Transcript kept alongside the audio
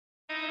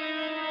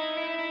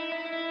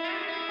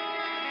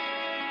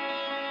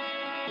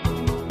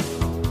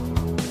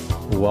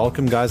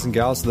Welcome, guys and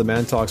gals, to the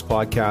Man Talks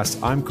podcast.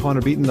 I'm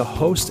Connor Beaton, the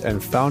host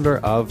and founder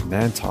of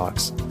Man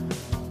Talks.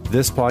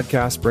 This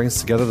podcast brings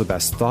together the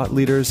best thought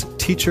leaders,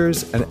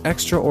 teachers, and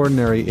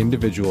extraordinary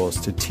individuals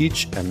to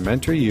teach and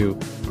mentor you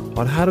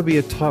on how to be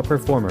a top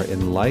performer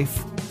in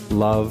life,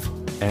 love,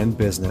 and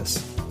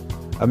business.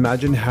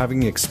 Imagine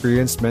having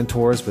experienced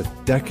mentors with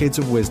decades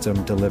of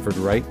wisdom delivered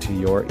right to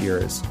your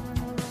ears.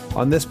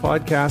 On this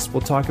podcast,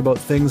 we'll talk about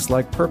things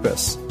like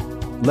purpose,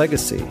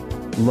 legacy,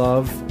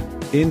 love,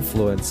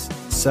 influence,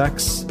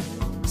 sex,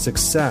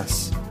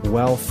 success,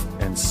 wealth,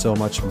 and so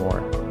much more.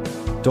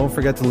 Don't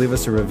forget to leave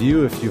us a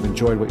review if you've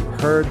enjoyed what you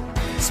heard,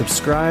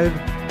 subscribe,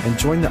 and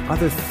join the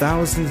other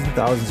thousands and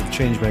thousands of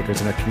changemakers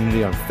in our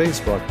community on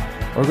Facebook,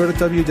 or go to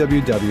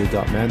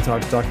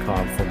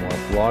www.mantalks.com for more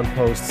blog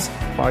posts,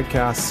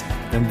 podcasts,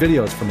 and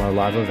videos from our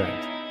live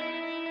event.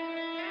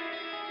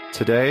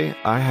 Today,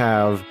 I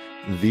have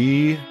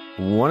the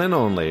one and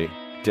only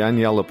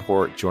Danielle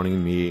LaPorte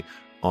joining me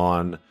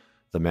on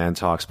the Man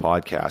Talks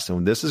podcast.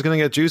 And this is going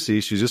to get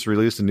juicy. She's just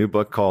released a new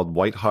book called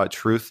White Hot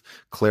Truth,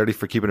 Clarity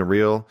for Keeping It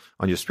Real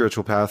on Your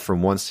Spiritual Path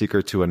from One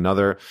Seeker to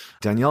Another.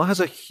 Danielle has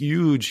a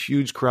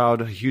huge crowd,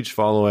 a huge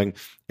following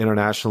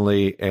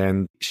internationally,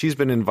 and she's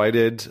been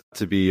invited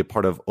to be a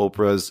part of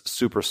Oprah's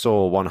Super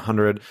Soul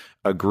 100,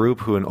 a group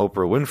who, in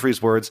Oprah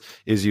Winfrey's words,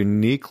 is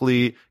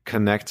uniquely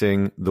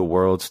connecting the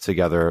world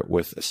together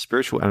with a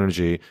spiritual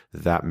energy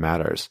that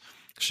matters.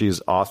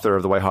 She's author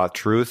of The White Hot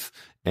Truth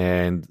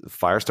and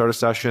Firestarter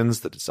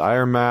Sessions, The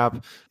Desire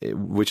Map,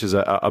 which is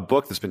a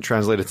book that's been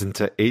translated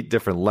into 8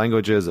 different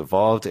languages,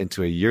 evolved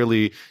into a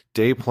yearly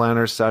day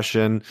planner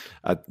session.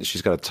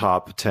 She's got a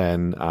top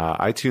 10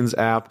 iTunes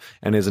app,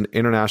 and is an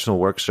international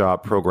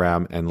workshop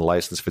program and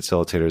licensed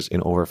facilitators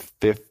in over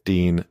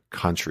 15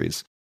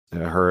 countries.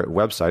 Her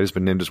website has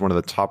been named as one of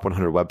the top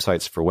 100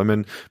 websites for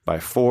women by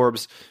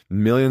Forbes.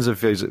 Millions of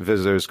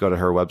visitors go to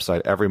her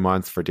website every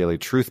month for daily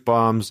truth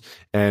bombs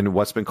and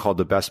what's been called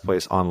the best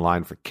place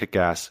online for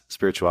kick-ass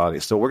spirituality.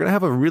 So we're going to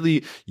have a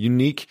really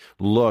unique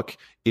look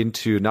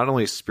into not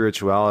only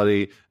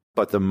spirituality,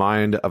 but the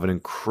mind of an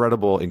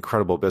incredible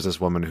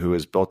businesswoman who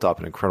has built up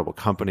an incredible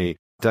company.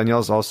 Danielle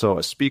is also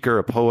a speaker,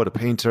 a poet, a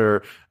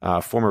painter,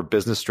 former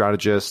business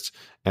strategist,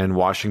 and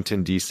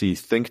Washington, D.C.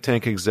 think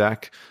tank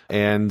exec.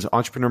 And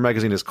Entrepreneur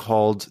Magazine has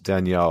called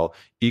Danielle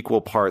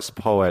equal parts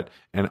poet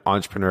and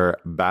entrepreneur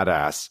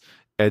badass,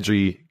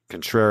 edgy,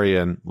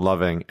 contrarian,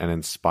 loving, and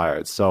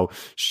inspired. So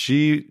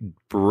she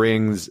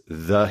brings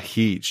the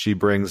heat. She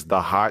brings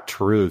the hot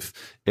truth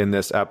in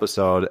this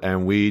episode.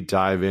 And we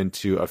dive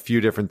into a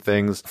few different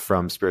things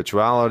from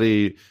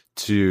spirituality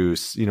to,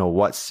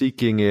 what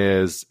seeking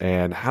is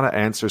and how to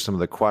answer some of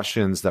the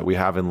questions that we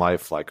have in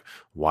life, like,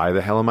 why the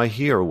hell am I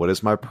here? What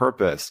is my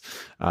purpose?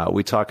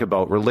 We talk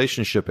about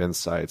relationship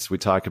insights. We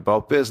talk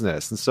about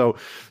business. And so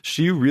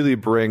she really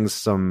brings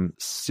some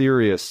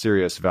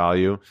serious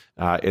value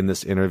in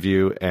this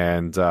interview.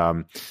 And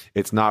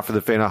it's not for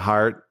the faint of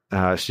heart.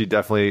 She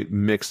definitely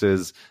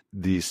mixes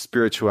the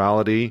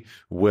spirituality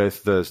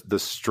with the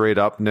straight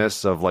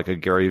upness of like a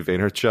Gary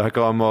Vaynerchuk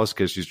almost,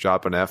 because she's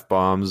dropping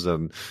F-bombs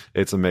and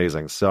it's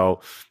amazing.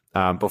 So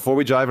before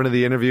we dive into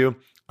the interview,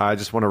 I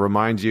just want to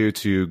remind you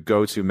to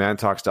go to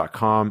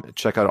mantalks.com,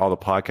 check out all the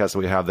podcasts that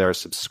we have there,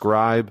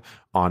 subscribe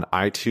on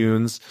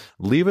iTunes,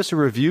 leave us a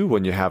review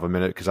when you have a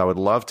minute, because I would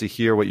love to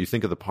hear what you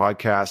think of the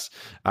podcast.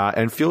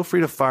 And feel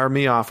free to fire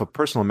me off a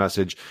personal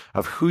message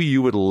of who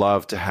you would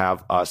love to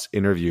have us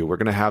interview. We're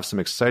going to have some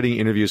exciting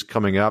interviews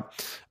coming up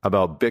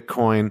about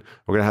Bitcoin.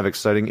 We're going to have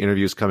exciting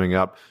interviews coming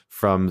up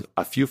from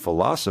a few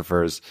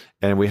philosophers,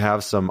 and we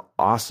have some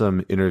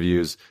awesome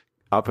interviews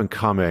up and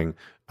coming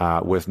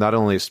with not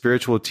only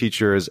spiritual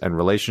teachers and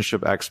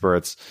relationship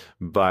experts,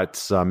 but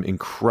some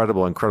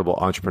incredible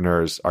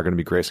entrepreneurs are going to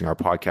be gracing our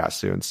podcast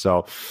soon.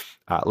 So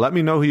let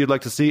me know who you'd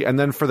like to see. And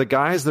then for the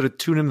guys that are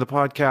tuned into the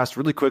podcast,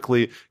 really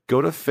quickly,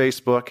 go to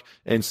Facebook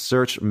and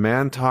search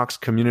Man Talks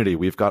Community.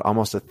 We've got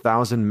almost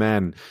 1,000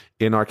 men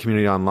in our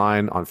community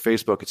online on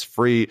Facebook. It's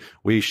free.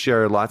 We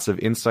share lots of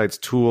insights,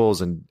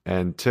 tools,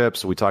 and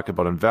tips. We talk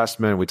about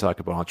investment. We talk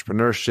about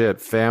entrepreneurship,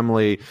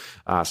 family.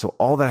 So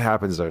all that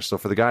happens there. So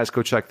for the guys,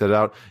 go check that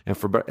out. And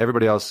for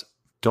everybody else,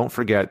 don't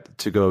forget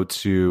to go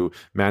to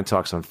Man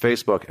Talks on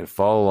Facebook and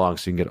follow along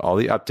so you can get all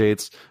the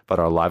updates about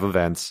our live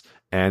events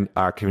and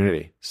our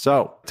community.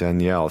 So,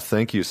 Danielle,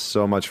 thank you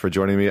so much for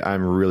joining me.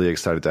 I'm really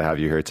excited to have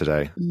you here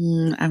today.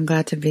 I'm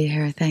glad to be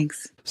here.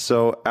 Thanks.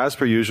 So, as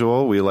per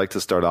usual, we like to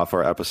start off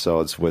our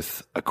episodes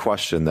with a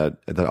question that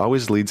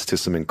always leads to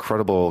some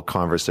incredible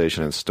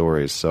conversation and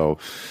stories. So,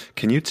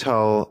 can you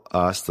tell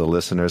us, the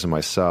listeners, and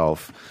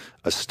myself,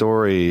 a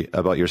story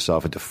about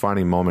yourself, a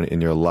defining moment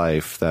in your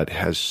life that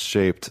has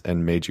shaped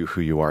and made you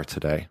who you are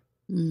today?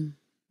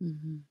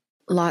 Mm-hmm.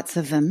 Lots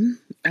of them.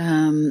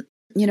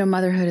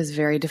 Motherhood is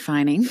very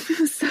defining.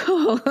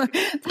 So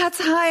that's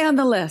high on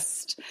the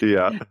list.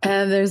 Yeah.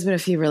 And there's been a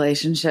few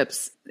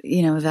relationships,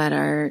 that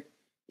are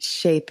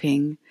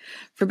shaping,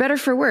 for better,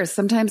 for worse.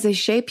 Sometimes they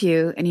shape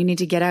you and you need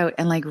to get out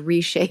and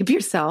reshape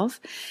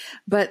yourself.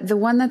 But the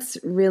one that's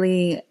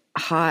really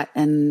hot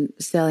and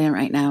salient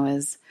right now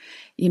is,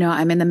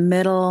 I'm in the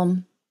middle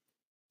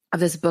of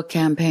this book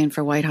campaign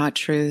for White Hot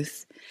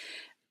Truth.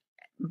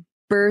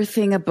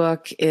 Birthing a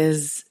book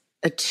is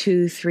a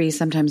 2, 3,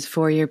 sometimes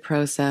 4-year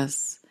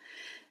process.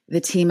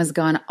 The team has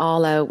gone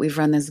all out. We've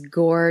run this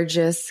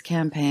gorgeous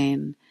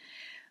campaign.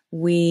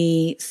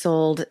 We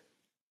sold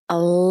a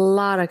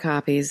lot of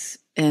copies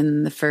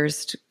in the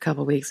first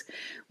couple of weeks.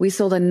 We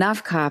sold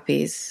enough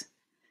copies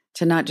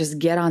to not just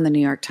get on the New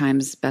York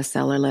Times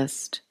bestseller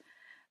list,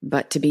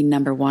 but to be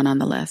number 1 on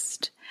the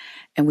list.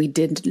 And we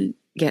didn't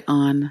get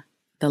on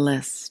the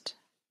list.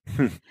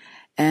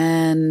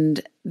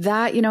 And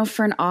that,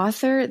 for an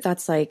author,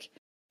 that's like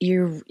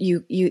you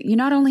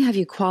not only have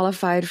you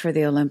qualified for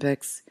the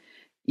Olympics,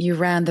 you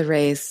ran the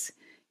race,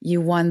 you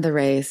won the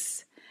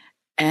race,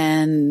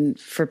 and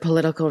for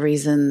political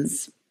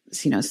reasons,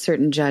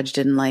 certain judge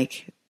didn't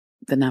like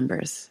the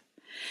numbers.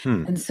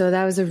 And so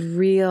that was a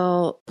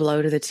real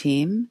blow to the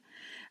team.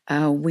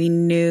 We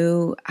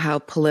knew how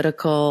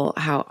political,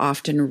 how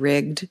often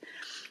rigged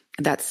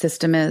that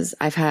system is.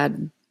 I've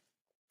had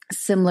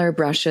similar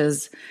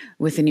brushes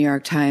with the New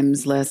York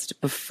Times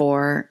list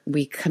before.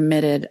 We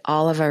committed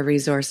all of our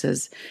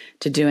resources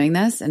to doing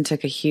this and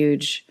took a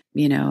huge,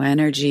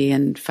 energy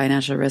and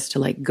financial risk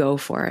to go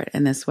for it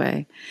in this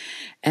way.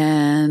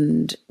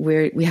 And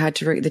we had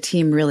to, the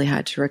team really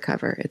had to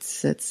recover.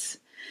 It's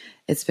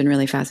been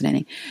really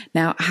fascinating.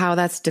 Now, how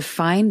that's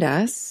defined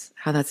us,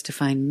 how that's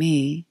defined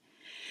me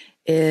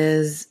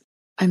is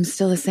I'm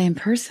still the same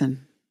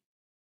person,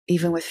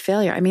 even with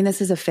failure. I mean,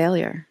 this is a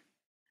failure.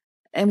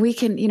 And we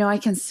can, I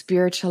can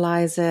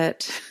spiritualize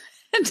it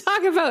and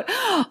talk about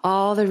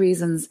all the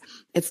reasons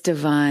it's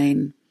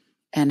divine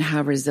and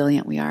how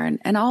resilient we are.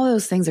 And all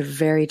those things are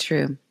very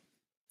true.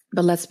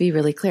 But let's be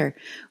really clear.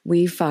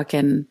 We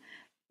fucking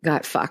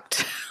got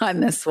fucked on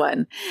this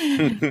one.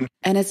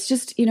 And it's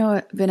just,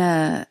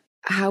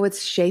 how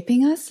it's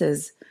shaping us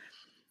is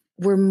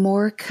we're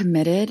more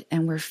committed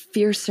and we're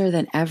fiercer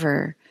than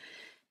ever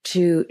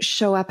to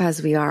show up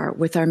as we are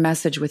with our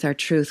message, with our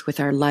truth, with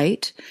our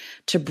light,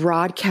 to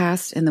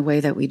broadcast in the way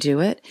that we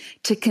do it,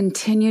 to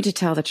continue to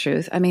tell the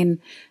truth. I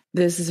mean,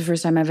 this is the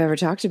first time I've ever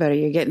talked about it.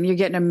 You're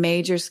getting a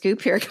major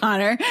scoop here,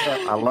 Connor.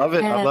 I love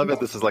it. I love it.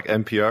 This is like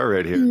NPR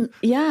right here.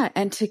 Yeah.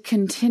 And to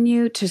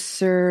continue to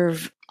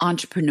serve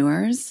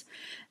entrepreneurs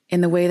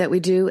in the way that we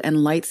do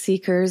and light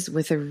seekers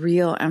with a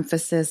real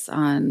emphasis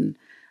on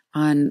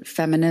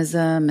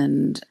feminism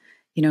and,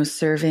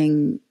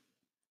 serving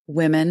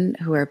women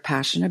who are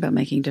passionate about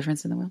making a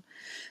difference in the world.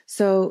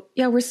 So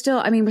yeah, we're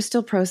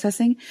still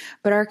processing,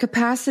 but our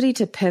capacity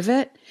to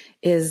pivot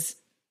is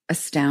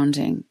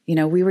astounding.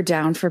 We were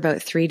down for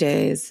about 3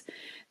 days.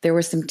 There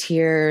were some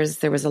tears.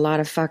 There was a lot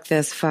of fuck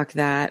this, fuck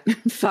that,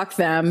 fuck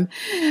them.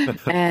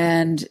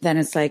 And then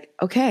it's like,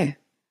 okay,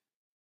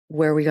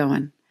 where are we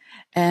going?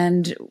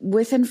 And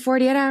within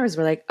 48 hours,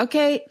 we're like,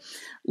 okay,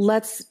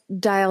 let's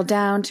dial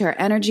down to our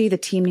energy. The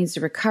team needs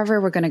to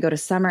recover. We're going to go to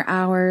summer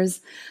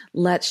hours.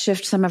 Let's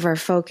shift some of our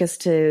focus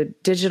to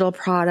digital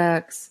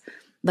products.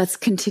 Let's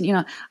continue.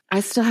 I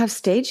still have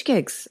stage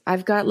gigs.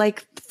 I've got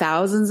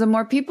thousands of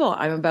more people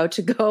I'm about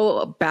to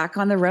go back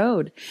on the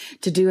road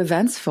to do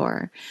events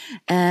for.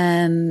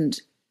 And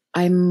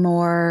I'm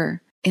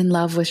more in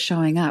love with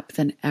showing up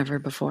than ever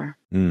before.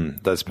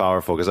 That's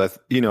powerful because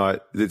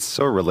it's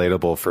so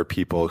relatable for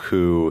people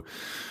who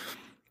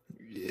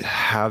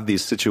have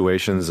these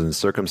situations and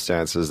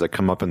circumstances that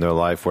come up in their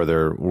life where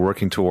they're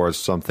working towards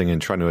something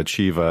and trying to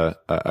achieve a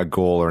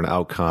goal or an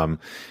outcome,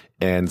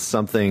 and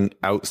something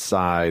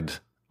outside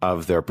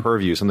of their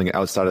purview, something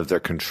outside of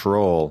their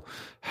control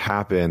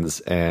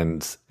happens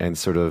and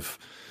sort of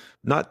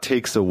not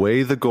takes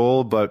away the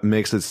goal, but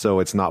makes it so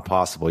it's not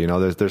possible.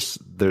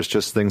 There's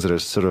just things that are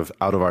sort of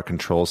out of our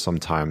control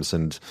sometimes.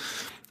 And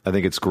I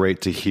think it's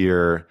great to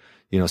hear,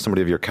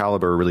 somebody of your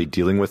caliber really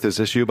dealing with this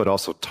issue, but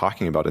also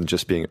talking about it and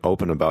just being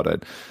open about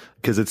it.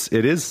 Because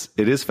it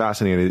is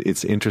fascinating.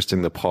 It's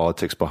interesting, the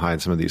politics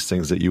behind some of these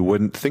things that you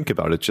wouldn't think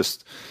about. It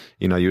just,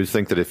 you would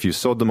think that if you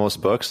sold the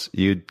most books,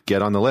 you'd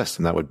get on the list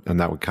and that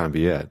would kind of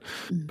be it.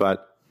 Mm-hmm.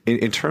 But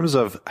in terms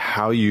of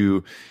how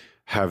you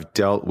have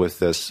dealt with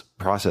this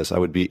process, I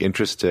would be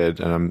interested,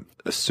 and I'm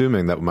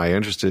assuming that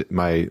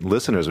my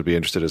listeners would be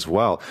interested as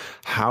well.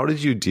 How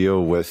did you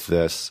deal with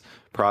this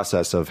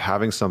process of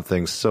having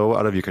something so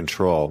out of your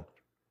control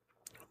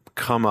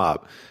come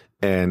up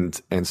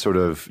and sort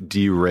of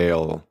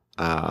derail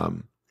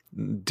the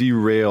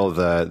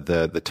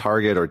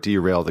target or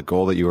derail the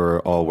goal that you were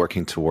all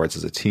working towards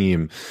as a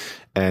team?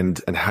 And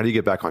how do you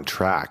get back on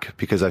track?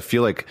 Because I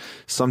feel like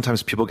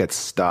sometimes people get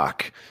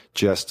stuck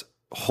just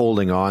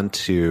holding on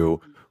to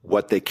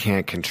what they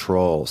can't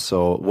control.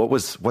 So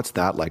what's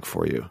that like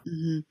for you?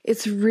 Mm-hmm.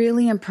 It's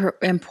really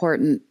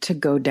important to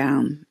go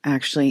down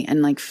actually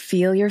and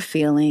feel your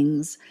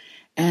feelings.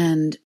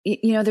 And,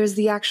 there's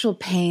the actual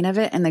pain of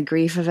it and the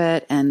grief of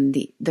it and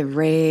the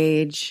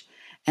rage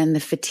and the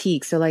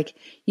fatigue. So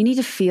you need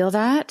to feel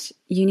that.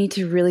 You need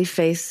to really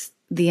face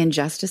the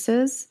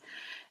injustices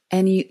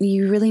and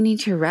you really need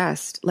to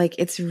rest.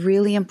 It's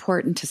really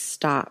important to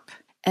stop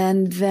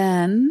And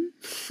then,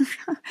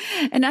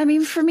 and I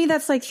mean, for me,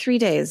 that's like 3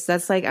 days.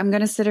 That's like, I'm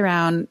going to sit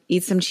around,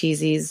 eat some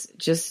cheesies,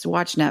 just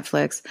watch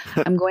Netflix.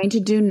 I'm going to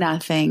do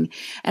nothing.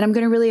 And I'm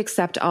going to really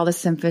accept all the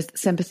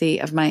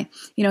sympathy of my,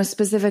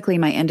 specifically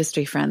my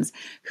industry friends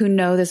who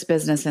know this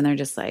business. And they're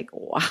just like,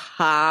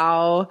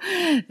 wow,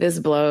 this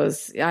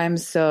blows. I'm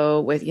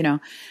so with,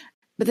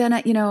 but then,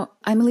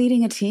 I'm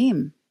leading a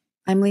team.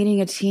 I'm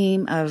leading a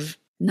team of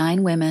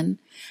 9 women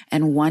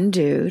and 1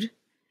 dude.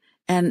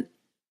 And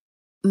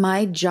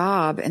my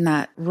job in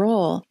that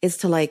role is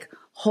to like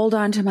hold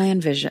on to my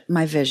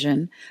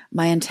vision,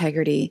 my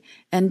integrity,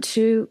 and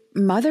to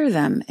mother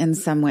them in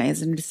some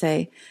ways and to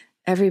say,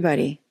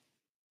 everybody,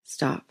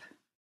 stop,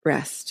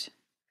 rest.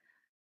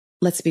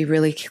 Let's be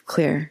really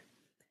clear.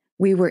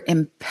 We were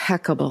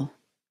impeccable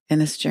in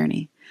this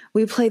journey.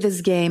 We played this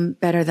game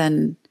better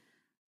than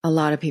a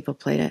lot of people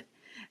played it.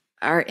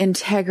 Our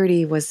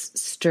integrity was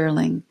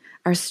sterling.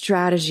 Our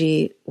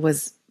strategy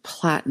was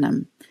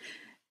platinum.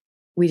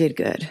 We did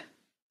good.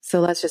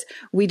 So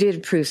we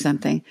did prove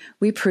something.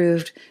 We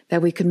proved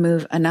that we could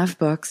move enough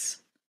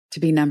books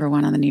to be number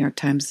 1 on the New York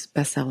Times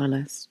bestseller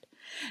list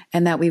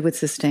and that we would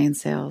sustain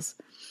sales.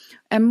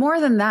 And more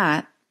than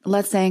that,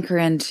 let's anchor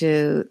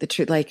into the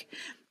truth. Like,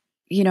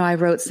 I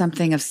wrote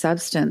something of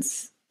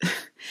substance.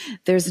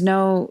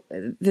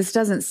 This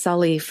doesn't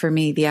sully for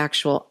me the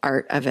actual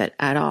art of it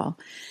at all.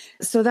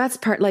 So that's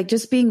part, like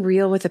just being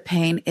real with the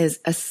pain is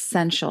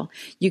essential.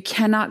 You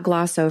cannot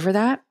gloss over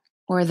that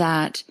or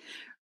that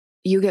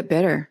you get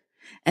bitter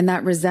and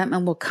that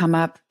resentment will come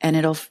up and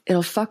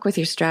it'll fuck with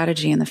your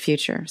strategy in the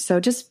future.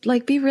 So just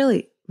like be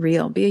really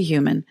real, be a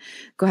human,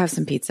 go have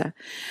some pizza.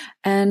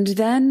 And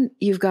then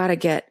you've got to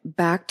get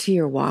back to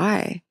your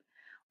why.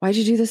 Why'd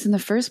you do this in the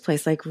first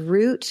place? Like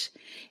root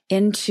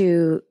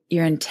into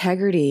your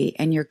integrity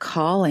and your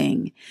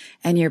calling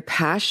and your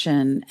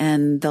passion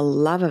and the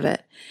love of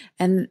it.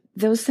 And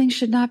those things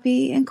should not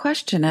be in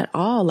question at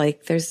all.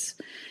 Like we're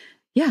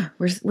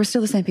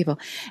still the same people.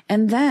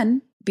 And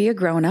then be a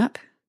grown up,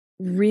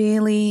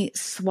 really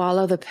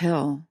swallow the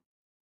pill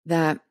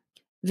that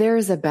there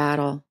is a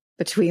battle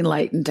between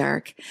light and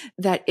dark,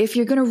 that if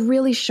you're going to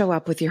really show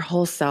up with your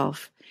whole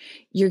self,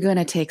 you're going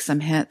to take some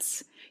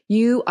hits.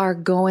 You are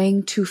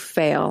going to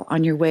fail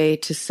on your way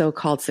to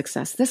so-called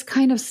success. This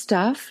kind of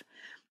stuff,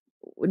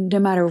 no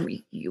matter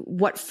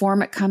what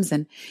form it comes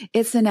in,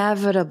 it's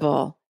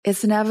inevitable.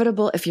 It's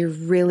inevitable if you're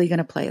really going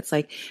to play. It's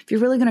like, if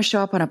you're really going to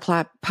show up on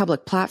a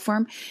public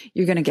platform,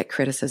 you're going to get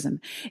criticism.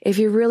 If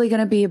you're really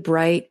going to be a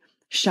bright,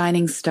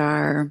 shining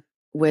star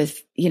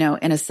with, in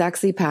a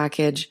sexy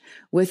package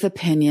with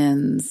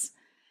opinions,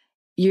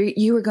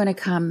 you are going to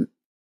come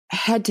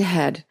head to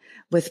head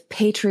with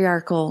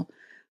patriarchal,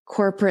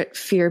 corporate,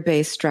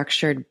 fear-based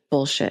structured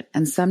bullshit.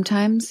 And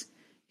sometimes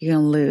you're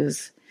going to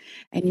lose.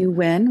 And you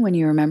win when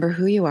you remember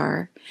who you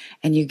are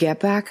and you get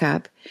back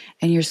up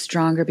and you're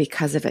stronger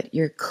because of it.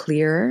 You're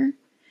clearer.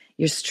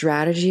 Your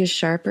strategy is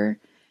sharper.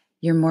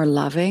 You're more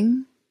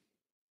loving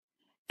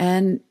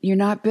and you're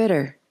not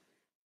bitter.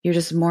 You're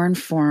just more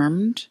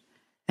informed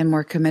and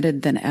more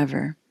committed than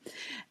ever.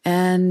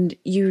 And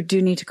you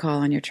do need to call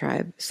on your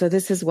tribe. So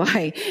this is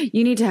why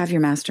you need to have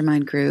your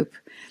mastermind group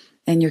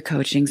and your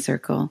coaching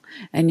circle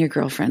and your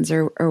girlfriends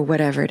or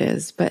whatever it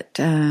is. But,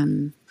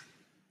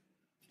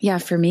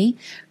 for me,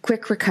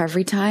 quick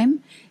recovery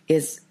time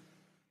is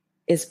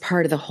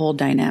part of the whole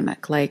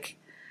dynamic. Like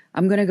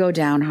I'm going to go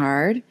down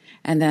hard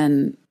and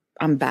then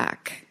I'm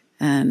back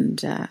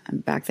and I'm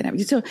back then.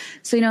 So,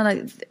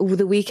 like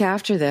the week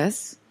after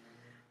this,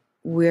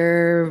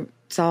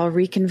 it's all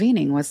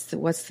reconvening. What's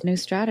the new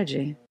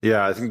strategy?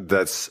 Yeah, I think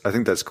that's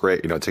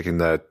great. Taking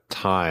that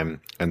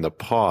time and the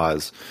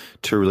pause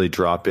to really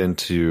drop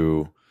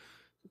into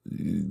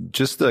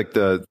just like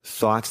the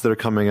thoughts that are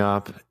coming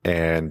up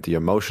and the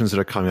emotions that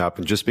are coming up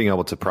and just being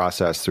able to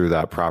process through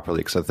that properly.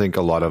 Because I think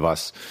a lot of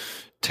us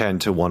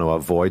tend to want to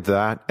avoid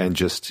that and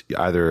just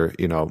either,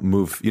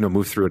 move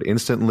through it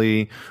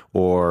instantly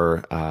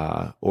or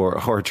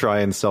try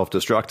and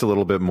self-destruct a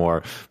little bit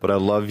more. But I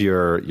love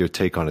your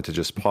take on it, to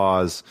just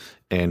pause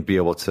and be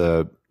able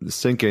to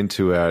sink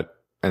into it.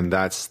 And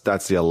that's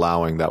the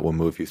allowing that will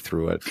move you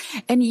through it.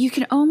 And you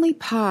can only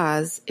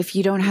pause if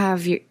you don't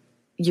have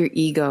your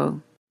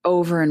ego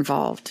over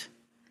involved,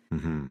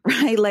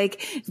 right?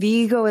 Like the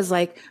ego is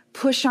like,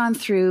 push on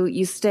through,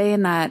 you stay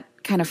in that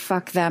kind of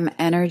fuck them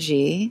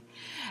energy.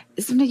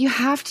 Sometimes you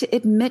have to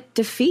admit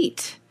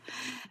defeat.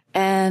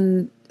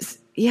 And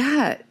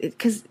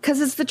because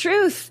it's the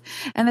truth.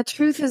 And the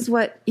truth is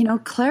what,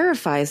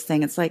 clarifies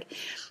things. It's like,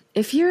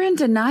 if you're in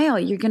denial,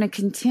 you're going to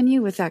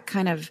continue with that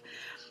kind of,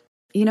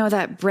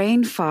 that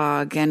brain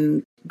fog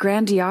and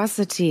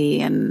grandiosity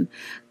and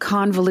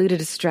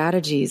convoluted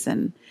strategies.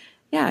 And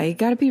you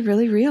got to be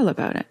really real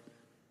about it.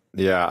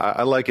 Yeah,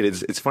 I like it.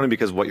 It's funny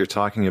because what you're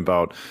talking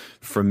about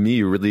for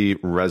me really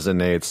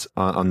resonates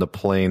on the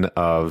plane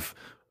of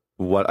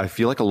what I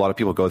feel like a lot of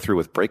people go through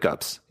with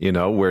breakups,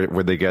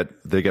 where they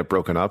get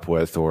broken up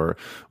with, or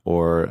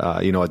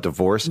a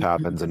divorce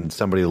happens and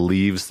somebody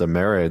leaves the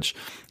marriage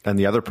and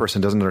the other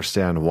person doesn't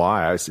understand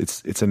why.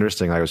 It's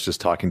interesting. I was just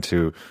talking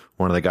to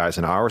one of the guys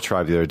in our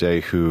tribe the other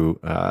day who,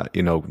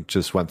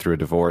 just went through a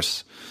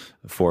divorce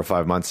 4 or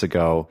 5 months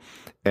ago.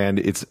 And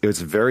it's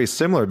very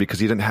similar because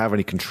he didn't have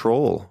any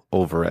control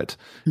over it.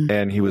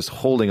 And he was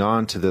holding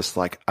on to this,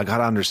 like, I got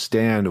to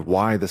understand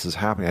why this is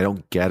happening. I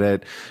don't get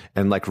it.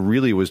 And like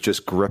really was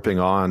just gripping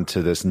on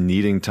to this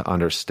needing to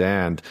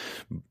understand.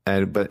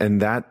 And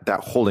that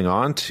holding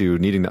on to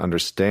needing to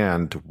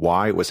understand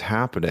why it was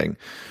happening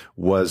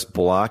was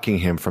blocking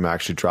him from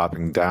actually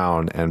dropping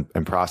down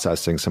and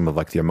processing some of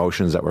like the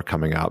emotions that were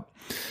coming up.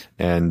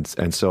 And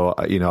so,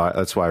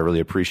 that's why I really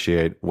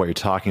appreciate what you're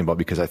talking about,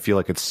 because I feel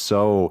like it's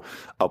so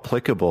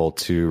applicable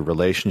to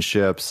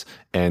relationships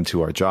and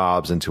to our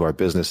jobs and to our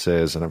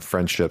businesses and our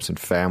friendships and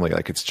family.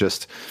 Like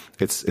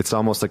it's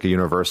almost like a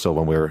universal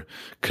when we're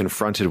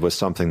confronted with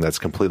something that's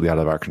completely out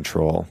of our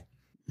control.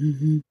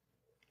 Mm-hmm.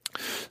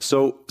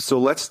 So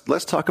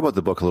let's talk about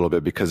the book a little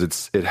bit, because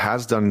it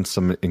has done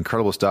some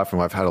incredible stuff,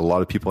 and I've had a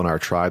lot of people in our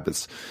tribe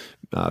that's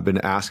been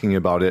asking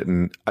about it.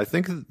 And I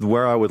think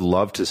where I would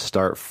love to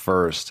start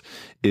first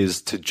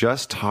is to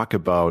just talk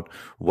about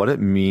what it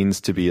means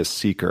to be a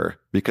seeker,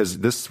 because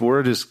this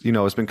word is,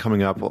 has been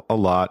coming up a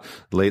lot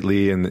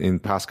lately in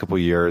past couple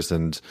of years,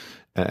 and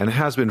it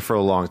has been for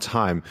a long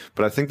time.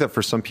 But I think that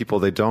for some people,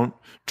 they don't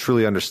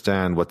truly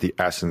understand what the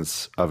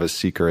essence of a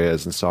seeker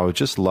is. And so I would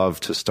just love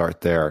to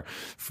start there.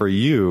 For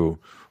you,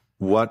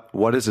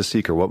 what is a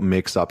seeker? What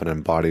makes up and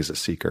embodies a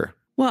seeker?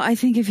 Well, I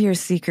think if you're a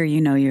seeker,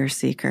 you're a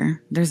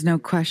seeker. There's no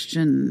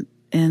question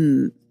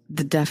in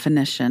the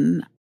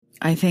definition.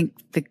 I think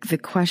the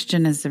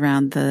question is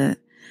around the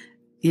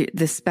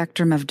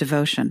spectrum of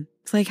devotion.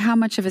 It's like, how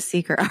much of a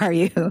seeker are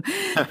you?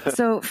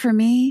 So for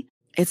me,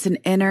 it's an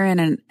inner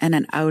and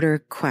an outer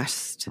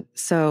quest.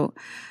 So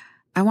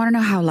I want to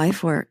know how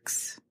life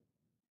works.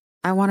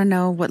 I want to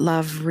know what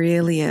love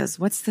really is.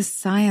 What's the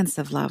science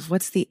of love?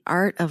 What's the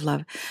art of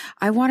love?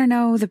 I want to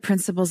know the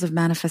principles of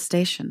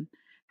manifestation.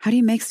 How do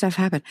you make stuff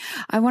happen?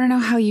 I want to know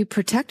how you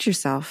protect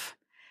yourself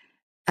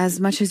as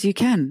much as you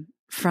can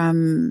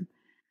from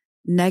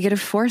negative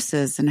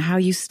forces and how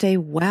you stay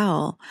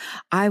well.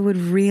 I would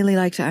really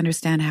like to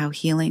understand how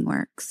healing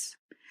works.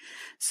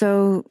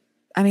 So,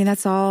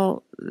 that's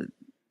all.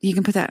 You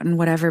can put that in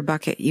whatever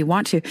bucket you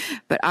want to,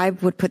 but I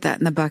would put that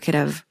in the bucket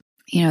of,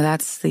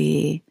 that's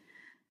the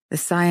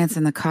science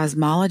and the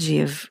cosmology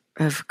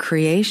of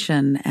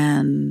creation.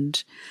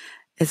 And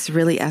it's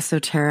really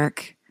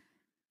esoteric,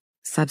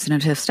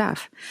 substantive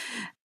stuff.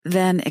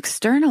 Then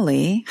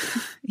externally,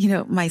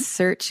 my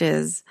search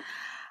is,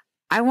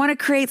 I want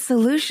to create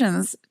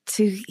solutions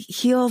to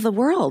heal the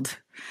world.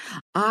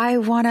 I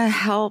want to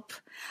help.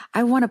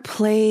 I want to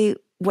play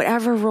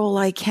whatever role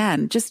I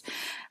can.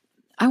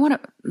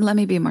 Let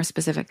me be more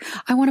specific.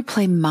 I want to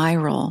play my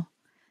role.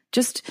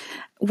 Just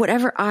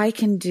whatever I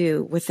can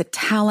do with the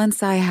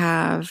talents I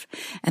have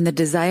and the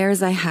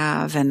desires I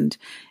have. And,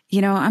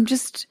 I'm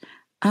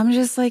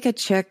just like a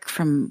chick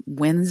from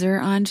Windsor,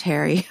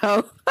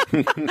 Ontario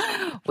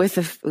with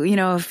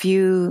a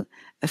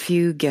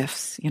few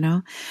gifts,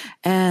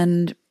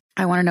 and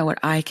I want to know what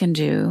I can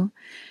do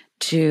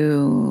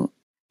to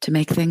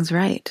make things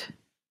right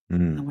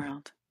in the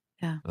world.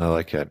 Yeah. I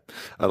like it.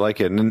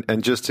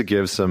 And just to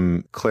give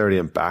some clarity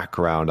and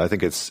background, I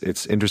think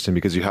it's interesting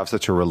because you have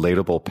such a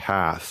relatable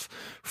path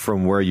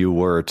from where you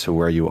were to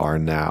where you are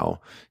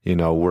now,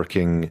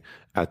 working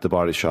at the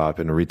body shop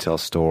in a retail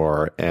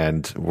store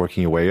and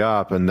working your way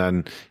up, and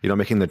then,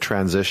 making the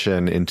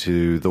transition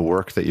into the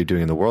work that you're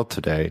doing in the world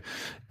today.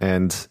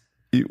 And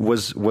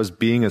was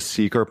being a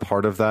seeker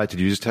part of that? Did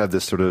you just have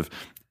this sort of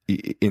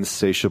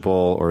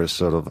insatiable or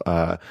sort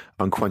of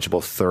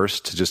unquenchable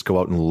thirst to just go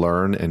out and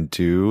learn and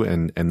do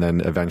and then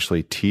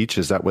eventually teach?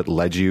 Is that what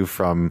led you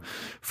from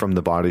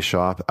the body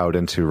shop out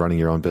into running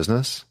your own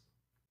business?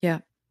 Yeah.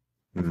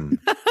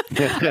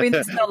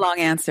 There's no long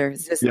answer.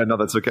 It's just, no,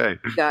 that's okay.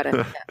 Got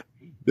it.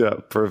 Yeah,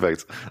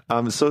 perfect.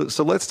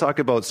 So let's talk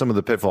about some of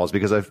the pitfalls,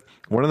 because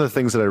one of the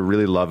things that I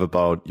really love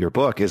about your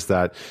book is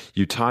that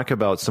you talk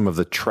about some of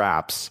the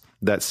traps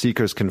that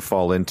seekers can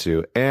fall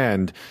into,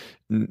 and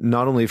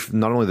not only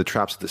the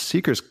traps that the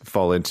seekers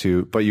fall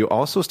into, but you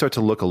also start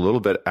to look a little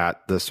bit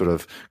at the sort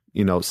of,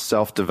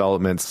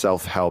 self-development,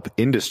 self-help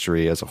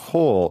industry as a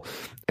whole,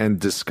 and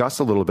discuss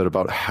a little bit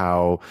about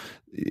how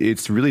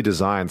it's really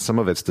some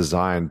of it's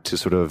designed to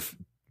sort of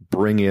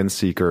bring in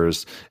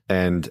seekers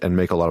and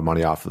make a lot of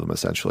money off of them,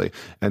 essentially.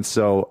 And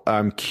so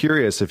I'm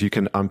curious if you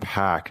can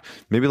unpack,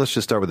 maybe let's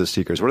just start with the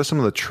seekers. What are some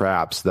of the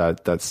traps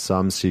that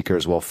some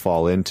seekers will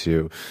fall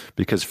into?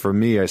 Because for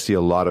me, I see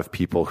a lot of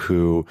people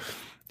who,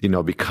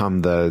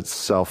 become the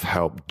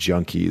self-help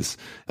junkies.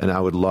 And I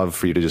would love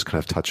for you to just kind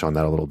of touch on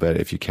that a little bit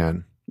if you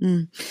can.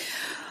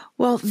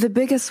 Well, the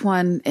biggest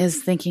one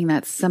is thinking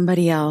that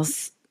somebody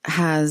else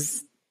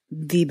has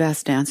the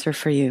best answer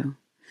for you.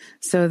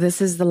 So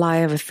this is the lie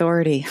of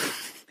authority.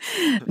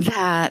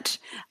 that,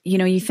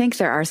 you think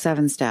there are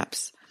 7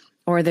 steps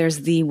or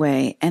there's the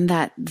way, and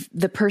that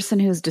the person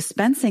who's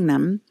dispensing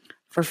them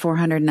for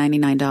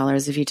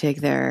 $499, if you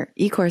take their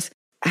e-course,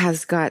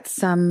 has got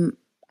some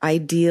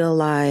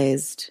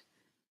idealized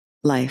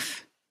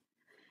life.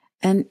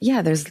 And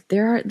yeah,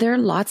 there are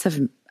lots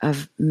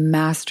of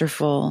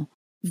masterful,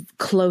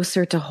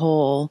 closer to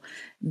whole,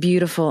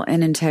 beautiful,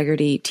 and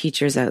integrity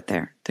teachers out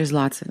there. There's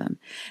lots of them.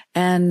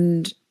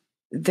 And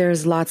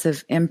there's lots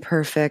of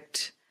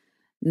imperfect,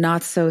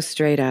 not so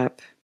straight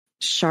up,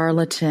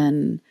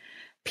 charlatan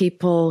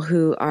people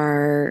who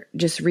are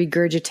just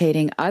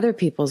regurgitating other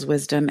people's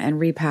wisdom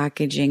and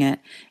repackaging it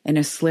in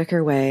a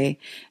slicker way.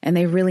 And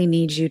they really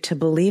need you to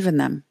believe in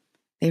them.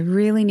 They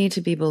really need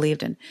to be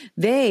believed in.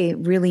 They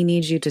really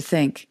need you to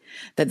think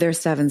that their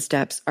 7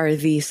 steps are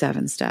the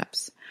 7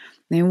 steps.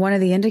 I mean, one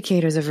of the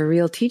indicators of a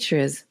real teacher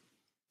is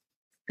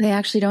they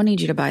actually don't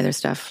need you to buy their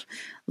stuff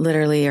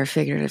literally or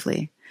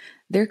figuratively.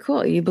 They're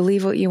cool. You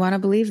believe what you want to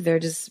believe. They're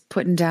just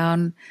putting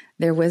down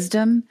their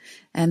wisdom,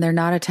 and they're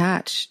not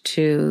attached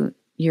to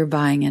your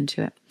buying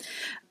into it.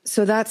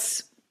 So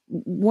that's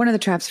one of the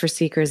traps for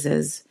seekers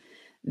is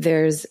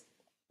there's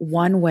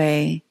one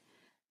way,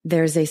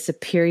 there's a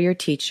superior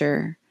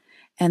teacher,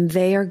 and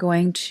they are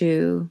going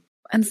to,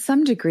 in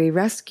some degree,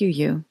 rescue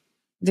you.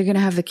 They're going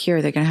to have the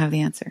cure. They're going to have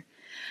the answer.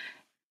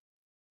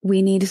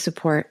 We need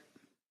support.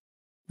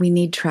 We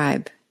need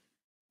tribe.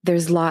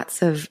 There's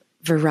lots of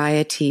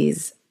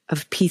varieties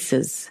of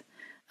pieces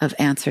of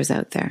answers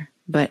out there,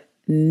 but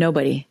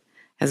nobody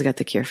has got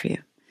the cure for you.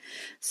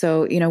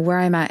 So, where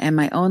I'm at in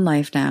my own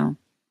life now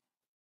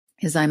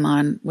is I'm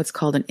on what's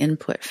called an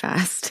input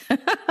fast.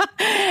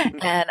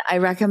 And I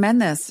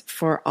recommend this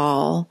for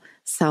all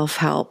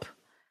self-help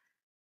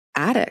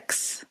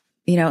addicts.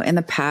 In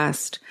the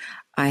past,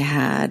 I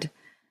had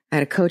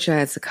a coach, I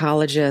had a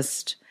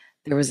psychologist.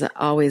 There was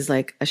always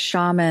like a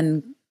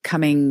shaman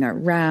coming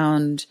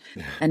around,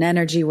 an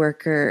energy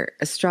worker,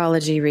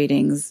 astrology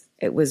readings.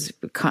 It was,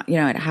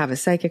 I'd have a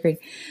psychic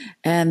reading.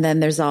 And then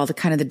there's all the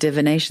kind of the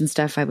divination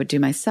stuff I would do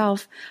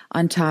myself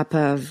on top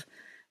of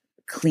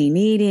clean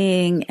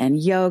eating and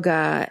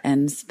yoga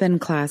and spin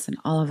class and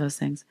all of those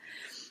things.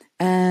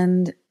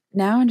 And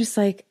now I'm just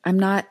like, I'm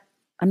not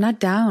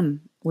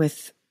down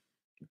with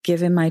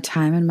giving my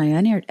time and my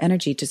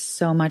energy to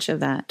so much of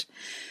that.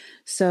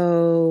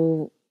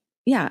 So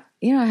yeah,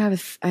 I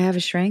have a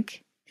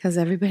shrink because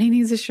everybody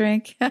needs a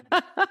shrink. But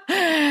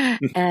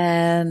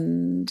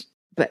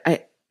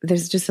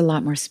there's just a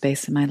lot more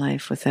space in my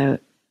life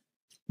without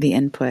the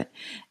input.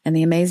 And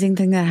the amazing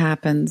thing that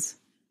happens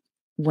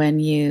when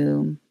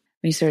you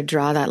sort of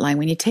draw that line,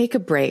 when you take a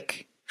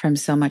break from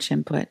so much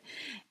input,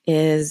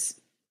 is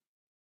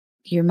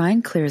your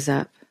mind clears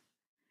up.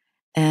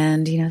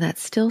 And, that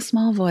still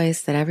small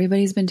voice that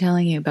everybody's been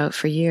telling you about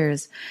for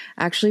years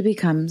actually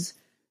becomes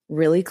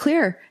really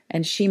clear.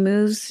 And she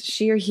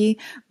or he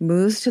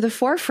moves to the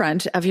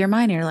forefront of your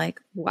mind. You're like,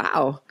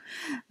 wow,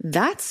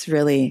 that's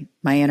really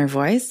my inner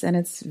voice. And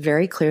it's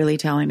very clearly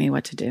telling me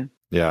what to do.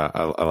 Yeah,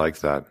 I like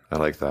that. I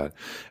like that.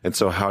 And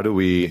so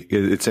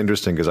it's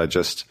interesting because I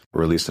just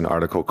released an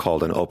article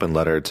called An Open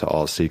Letter to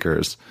All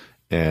Seekers.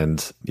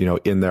 And,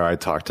 in there I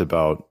talked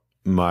about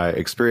my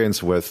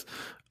experience with,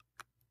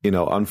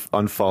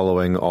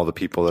 unfollowing all the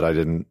people that I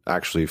didn't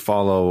actually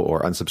follow,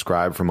 or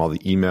unsubscribe from all the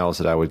emails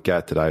that I would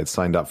get that I had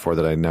signed up for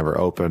that I never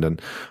opened,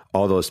 and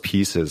all those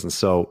pieces. And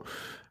so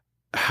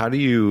how do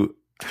you,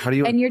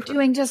 and you're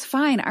doing just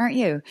fine, aren't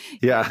you?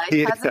 Yeah.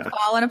 Your life hasn't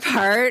fallen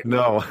apart.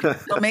 No. You're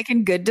still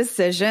making good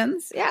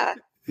decisions. Yeah.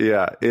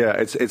 Yeah. Yeah.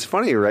 It's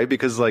funny, right?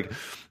 Because I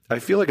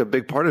feel like a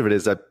big part of it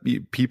is that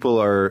people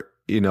are,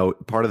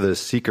 part of the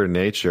seeker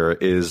nature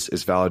is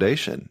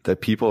validation,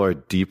 that people are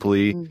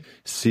deeply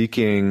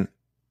seeking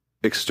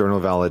external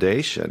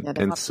validation. Yeah,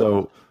 and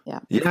so,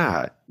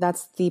 yeah,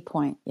 that's the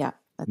point. Yeah.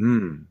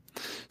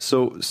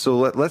 So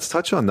let's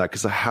touch on that,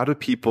 because how do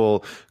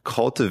people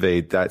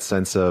cultivate that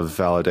sense of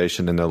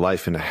validation in their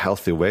life in a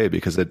healthy way?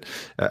 Because it,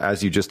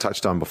 as you just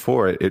touched on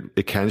before,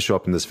 it can show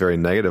up in this very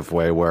negative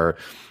way where,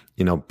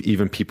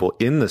 even people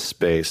in the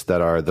space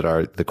that are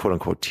the quote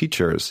unquote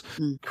teachers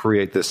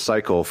create this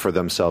cycle for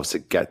themselves to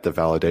get the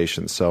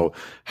validation. So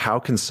how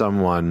can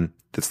someone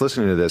that's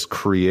listening to this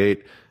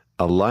create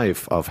a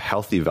life of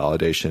healthy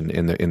validation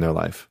in their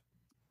life?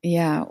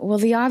 Yeah. Well,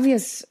 the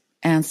obvious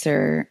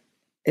answer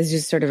is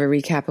just sort of a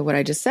recap of what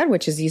I just said,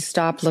 which is you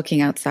stop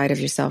looking outside of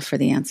yourself for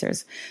the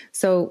answers.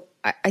 So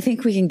I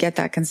think we can get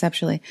that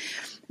conceptually,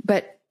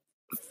 but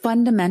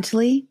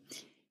fundamentally,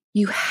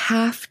 you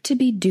have to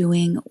be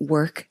doing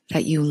work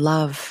that you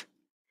love.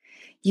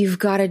 You've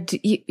got to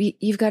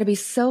be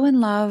so in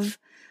love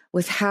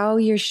with how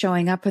you're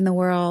showing up in the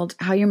world,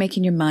 how you're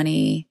making your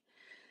money,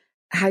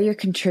 how you're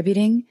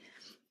contributing,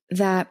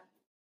 that's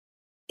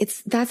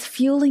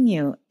fueling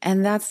you,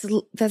 and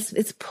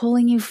it's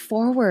pulling you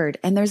forward.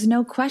 And there's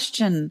no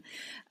question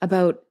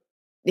about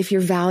if you're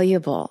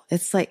valuable.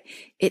 It's like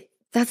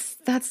that's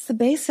the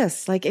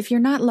basis. Like if you're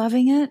not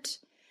loving it,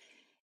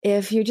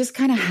 if you're just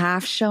kind of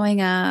half showing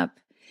up,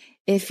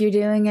 if you're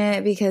doing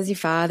it because your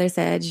father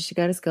said you should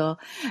go to school,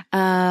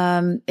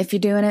 if you're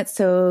doing it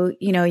so,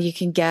 you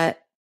can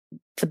get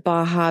the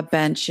Baja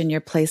bench in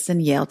your place in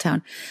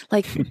Yaletown,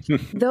 like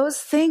those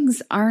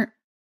things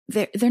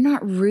they're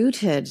not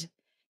rooted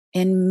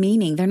in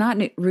meaning. They're not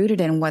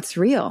rooted in what's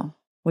real,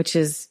 which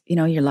is,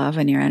 your love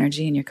and your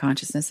energy and your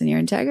consciousness and your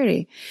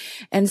integrity.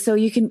 And so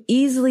you can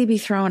easily be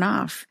thrown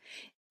off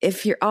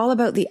if you're all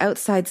about the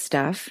outside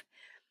stuff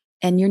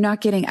and you're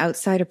not getting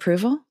outside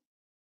approval,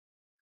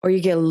 or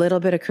you get a little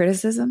bit of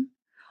criticism,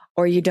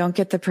 or you don't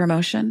get the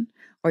promotion,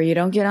 or you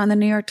don't get on the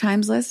New York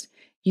Times list.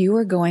 You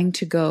are going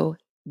to go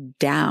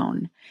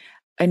down,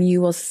 and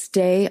you will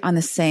stay on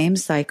the same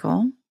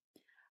cycle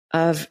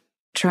of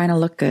trying to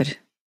look good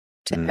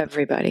to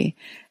everybody.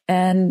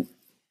 And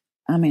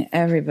I mean,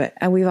 everybody,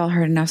 we've all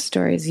heard enough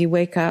stories. You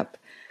wake up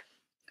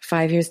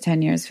 5 years,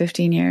 10 years,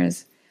 15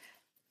 years,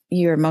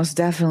 you're most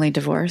definitely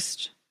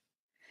divorced.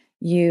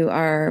 You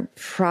are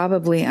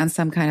probably on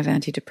some kind of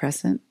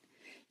antidepressant.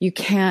 You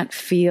can't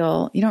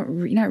feel, you're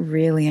not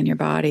really in your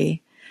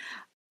body.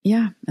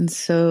 Yeah. And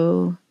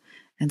so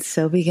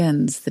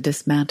begins the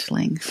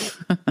dismantling.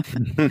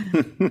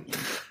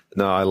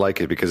 No, I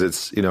like it because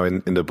it's,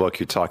 in the book,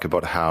 you talk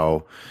about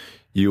how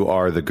you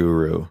are the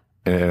guru.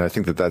 And I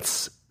think that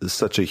that's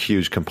such a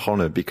huge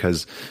component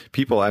because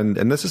people,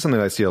 and this is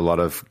something I see a lot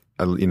of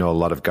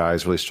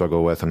guys really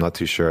struggle with. I'm not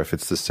too sure if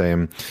it's the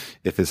same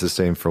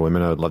for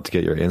women. I would love to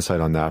get your insight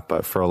on that.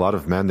 But for a lot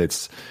of men,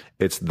 it's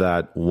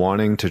that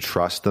wanting to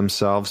trust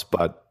themselves,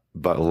 but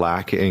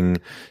lacking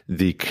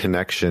the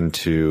connection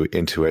to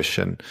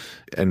intuition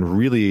and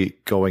really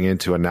going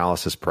into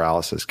analysis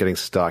paralysis, getting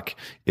stuck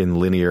in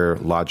linear,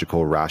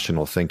 logical,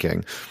 rational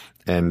thinking.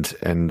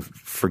 And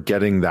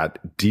forgetting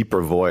that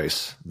deeper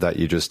voice that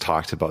you just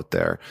talked about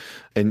there.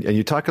 And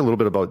you talk a little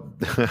bit about,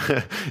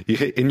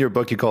 in your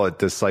book, you call it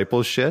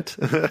disciple shit,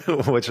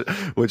 which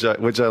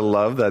I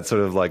love, that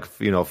sort of like,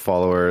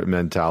 follower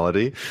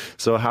mentality.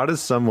 So how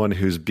does someone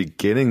who's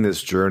beginning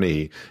this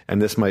journey,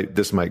 and this might,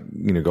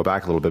 go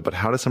back a little bit, but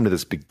how does somebody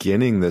that's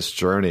beginning this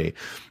journey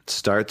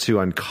start to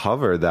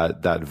uncover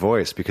that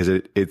voice? Because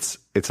it's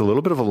a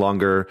little bit of a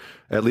longer,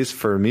 at least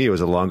for me, it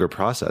was a longer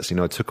process.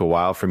 It took a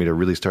while for me to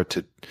really start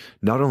to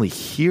not only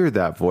hear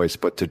that voice,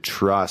 but to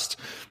trust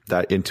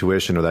that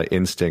intuition or that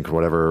instinct, or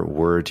whatever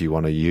word you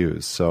want to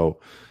use. So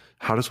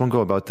how does one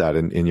go about that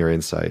in your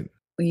insight?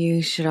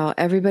 You should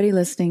everybody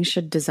listening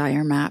should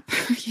desire map.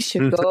 You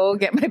should go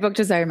get my book,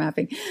 Desire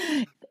Mapping.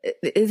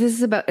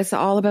 It's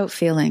all about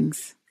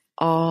feelings,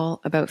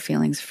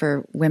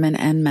 for women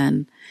and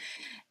men,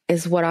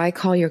 is what I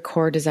call your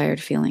core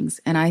desired feelings.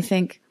 And I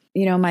think,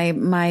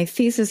 my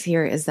thesis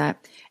here is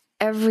that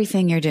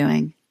everything you're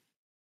doing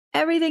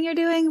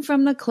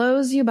from the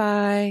clothes you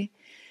buy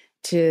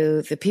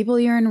to the people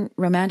you're in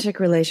romantic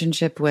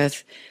relationship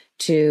with,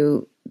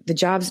 to the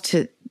jobs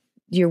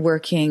you're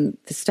working,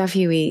 the stuff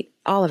you eat,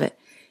 all of it,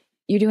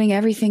 you're doing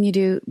everything you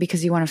do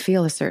because you want to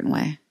feel a certain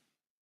way.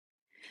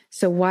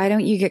 So why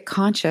don't you get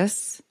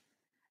conscious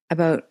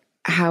about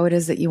how it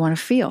is that you want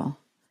to feel?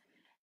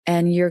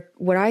 And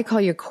what I call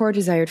your core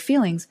desired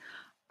feelings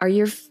are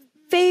your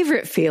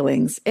favorite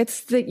feelings.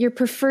 It's your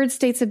preferred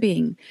states of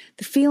being,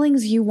 the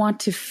feelings you want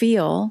to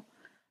feel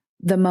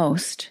the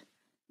most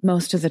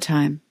of the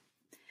time.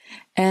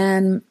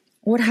 And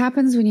what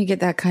happens when you get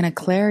that kind of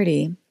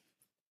clarity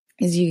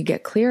is you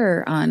get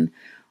clearer on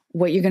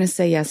what you're going to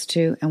say yes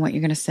to and what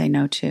you're going to say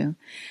no to.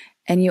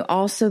 And you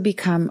also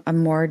become a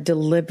more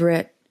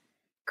deliberate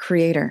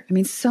creator. I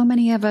mean, so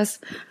many of us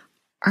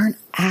aren't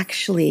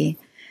actually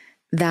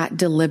that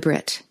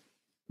deliberate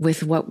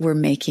with what we're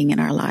making in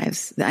our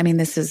lives. I mean,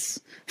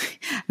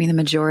 the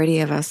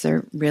majority of us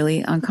are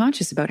really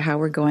unconscious about how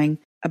we're going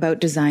about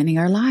designing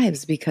our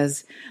lives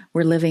because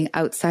we're living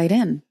outside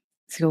in.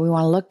 So we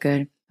want to look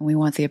good and we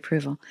want the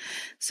approval.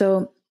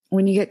 So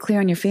when you get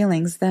clear on your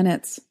feelings, then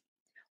it's,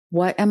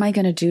 what am I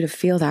going to do to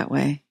feel that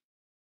way?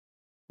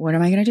 What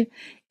am I going to do?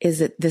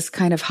 Is it this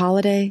kind of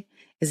holiday?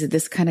 Is it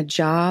this kind of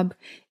job?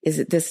 Is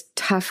it this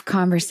tough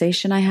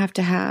conversation I have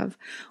to have?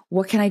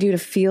 What can I do to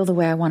feel the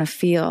way I want to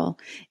feel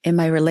in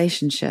my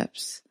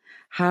relationships?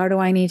 How do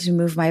I need to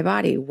move my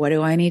body? What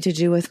do I need to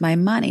do with my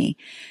money?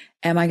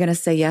 Am I going to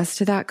say yes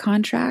to that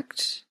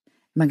contract?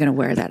 Am I going to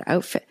wear that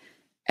outfit?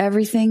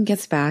 Everything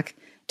gets back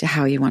to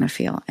how you want to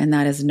feel. And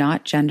that is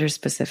not gender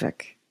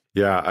specific.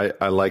 Yeah,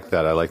 I like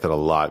that. I like that a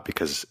lot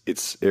because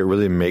it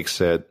really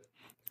makes it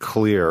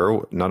clear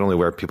not only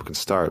where people can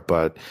start,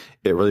 but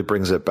it really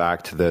brings it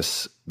back to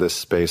this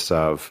space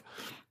of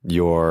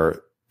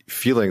your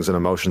feelings and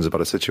emotions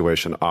about a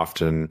situation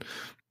often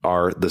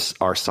are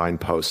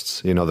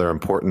signposts. They're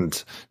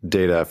important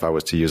data, if I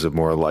was to use a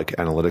more like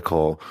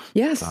analytical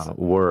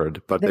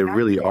word, but they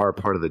really are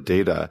part of the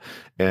data.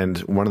 And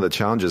one of the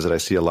challenges that I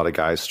see a lot of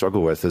guys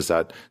struggle with is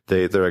that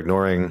they're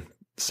ignoring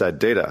said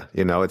data.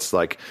 It's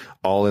like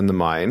all in the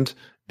mind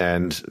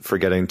and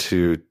forgetting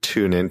to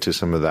tune into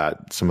some of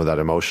that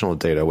emotional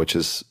data, which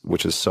is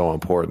so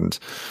important.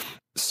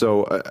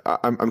 So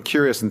I'm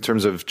curious in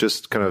terms of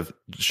just kind of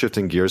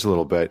shifting gears a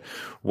little bit.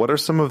 What are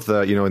some of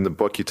the, in the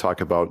book you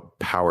talk about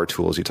power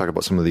tools. You talk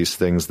about some of these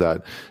things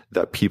that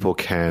people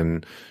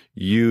can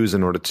use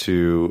in order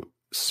to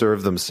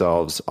serve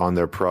themselves on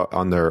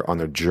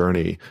their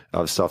journey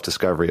of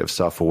self-discovery, of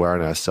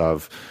self-awareness,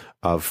 of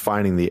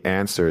finding the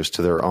answers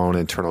to their own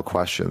internal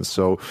questions.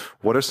 So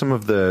what are some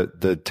of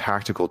the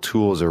tactical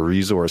tools or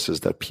resources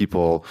that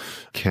people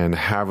can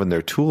have in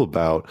their tool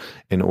belt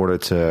in order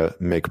to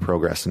make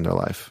progress in their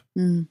life?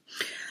 Mm.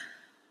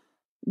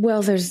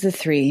 Well, there's the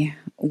three,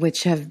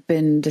 which have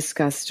been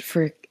discussed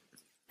for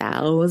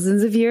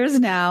thousands of years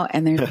now,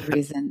 and there's a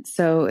reason.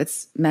 So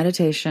it's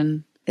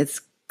meditation,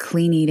 it's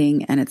clean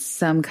eating, and it's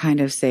some kind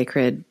of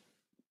sacred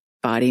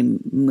body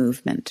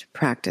movement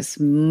practice,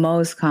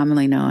 most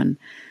commonly known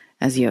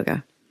as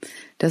yoga.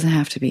 Doesn't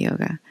have to be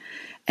yoga.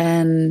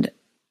 And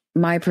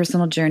my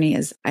personal journey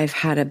is I've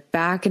had a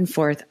back and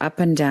forth, up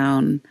and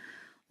down,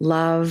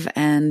 love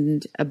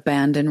and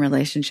abandon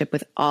relationship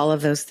with all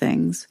of those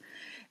things,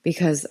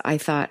 because I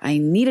thought I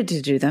needed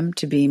to do them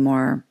to be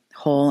more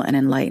whole and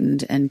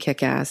enlightened and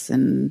kick-ass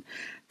and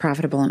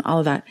profitable and all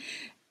of that.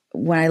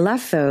 When I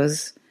left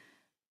those,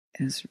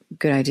 it was a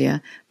good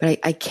idea, but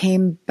I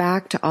came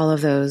back to all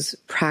of those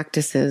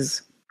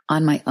practices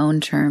on my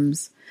own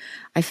terms.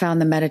 I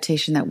found the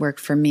meditation that worked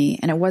for me,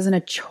 and it wasn't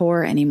a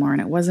chore anymore, and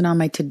it wasn't on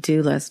my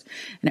to-do list,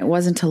 and it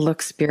wasn't to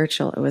look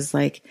spiritual. It was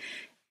like,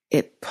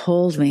 it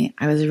pulled me.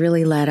 I was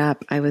really let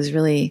up. I was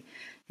really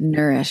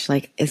nourished.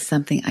 Like, it's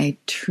something I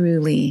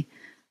truly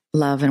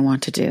love and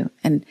want to do.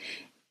 And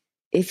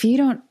if you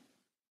don't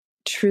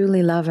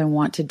truly love and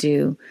want to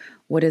do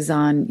what is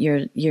on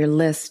your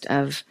list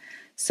of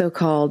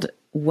so-called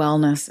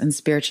wellness and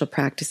spiritual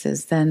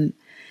practices, then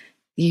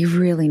you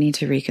really need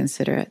to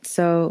reconsider it.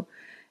 So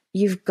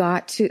you've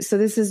got to, so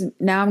this is,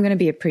 now I'm going to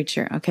be a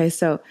preacher. Okay.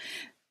 So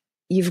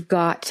you've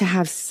got to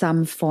have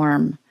some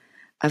form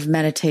of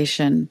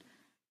meditation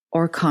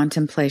or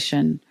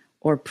contemplation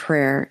or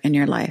prayer in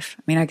your life.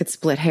 I mean, I could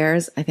split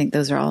hairs. I think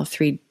those are all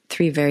three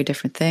very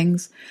different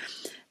things.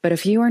 But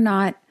if you are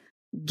not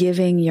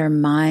giving your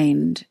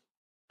mind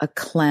a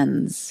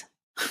cleanse,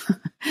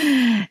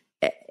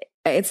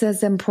 it's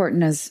as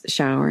important as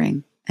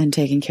showering and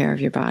taking care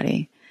of your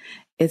body.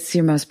 It's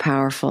your most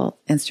powerful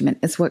instrument.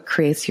 It's what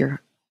creates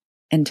your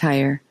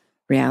entire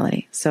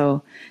reality.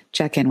 So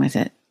check in with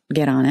it,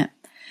 get on it.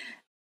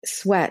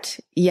 Sweat,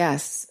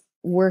 yes.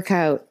 Work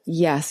out,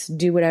 yes.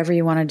 Do whatever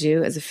you want to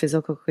do as a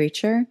physical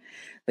creature,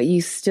 but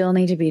you still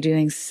need to be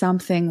doing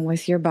something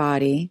with your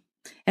body.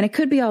 And it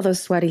could be all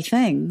those sweaty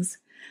things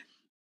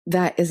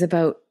that is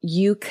about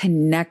you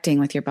connecting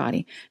with your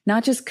body,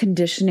 not just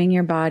conditioning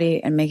your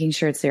body and making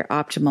sure it's their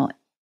optimal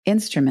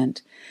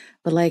instrument,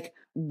 but like,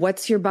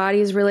 what's your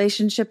body's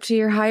relationship to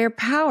your higher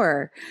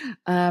power?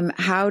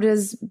 How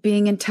does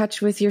being in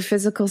touch with your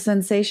physical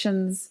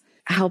sensations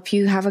help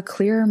you have a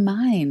clearer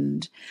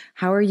mind?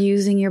 How are you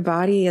using your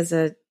body as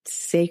a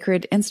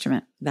sacred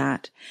instrument?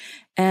 That,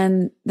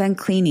 and then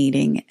clean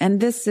eating.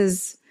 And this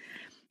is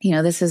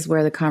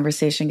where the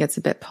conversation gets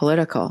a bit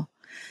political.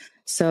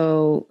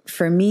 So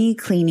for me,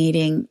 clean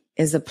eating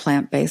is a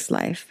plant-based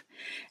life.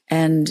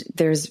 And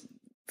there's,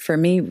 for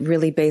me,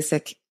 really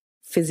basic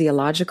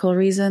physiological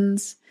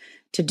reasons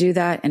to do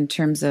that in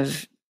terms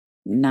of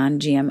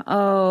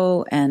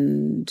non-GMO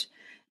and,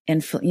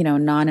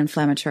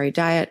 non-inflammatory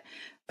diet.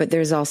 But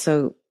there's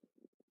also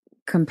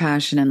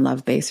compassion and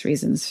love-based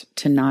reasons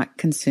to not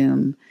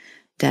consume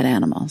dead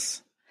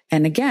animals.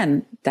 And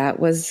again, that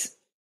was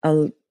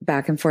a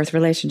back and forth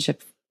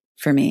relationship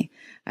for me.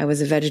 I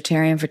was a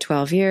vegetarian for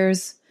 12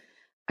 years.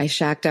 I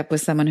shacked up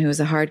with someone who was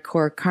a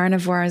hardcore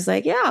carnivore. I was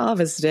like, yeah, I'll have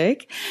a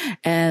steak.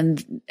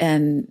 And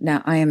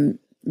now I am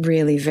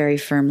really very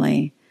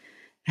firmly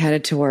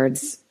headed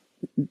towards,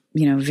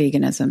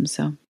 veganism.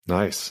 So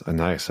nice.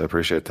 I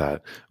appreciate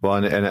that. Well,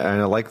 and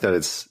I like that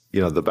it's,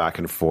 the back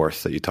and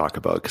forth that you talk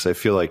about, because I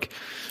feel like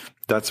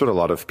that's what a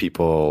lot of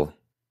people,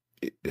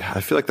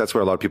 that's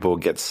where a lot of people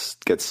get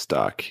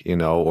stuck,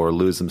 or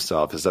lose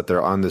themselves, is that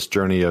they're on this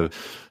journey of,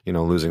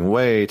 losing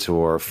weight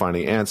or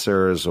finding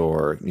answers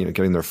or,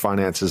 getting their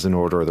finances in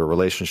order or their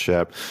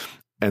relationship.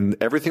 And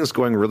everything's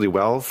going really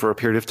well for a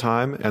period of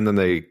time. And then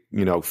they,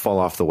 fall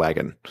off the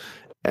wagon.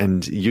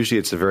 And usually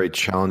it's a very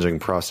challenging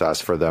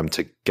process for them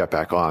to get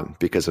back on,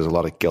 because there's a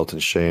lot of guilt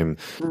and shame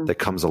that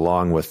comes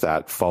along with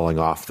that falling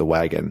off the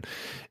wagon.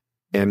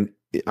 And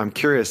I'm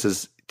curious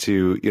as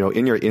to,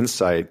 in your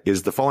insight,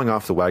 is the falling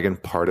off the wagon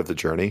part of the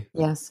journey?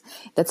 Yes,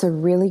 that's a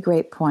really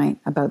great point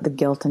about the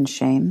guilt and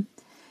shame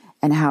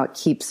and how it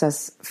keeps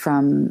us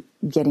from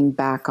getting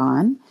back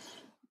on.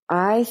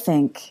 I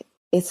think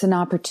it's an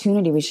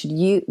opportunity. We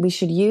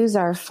should use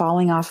our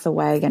falling off the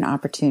wagon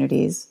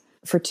opportunities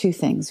for two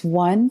things.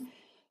 One,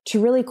 to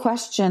really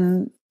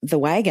question the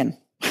wagon.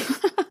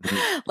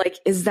 Like,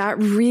 is that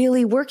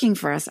really working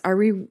for us? Are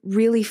we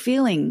really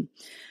feeling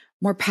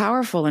more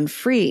powerful and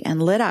free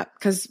and lit up?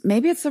 Because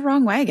maybe it's the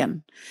wrong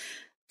wagon.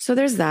 So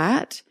there's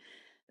that.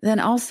 Then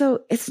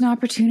also, it's an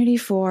opportunity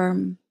for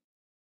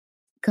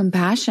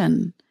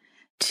compassion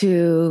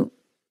to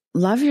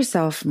love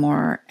yourself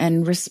more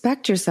and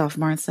respect yourself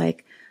more. It's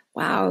like,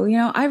 wow,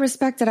 I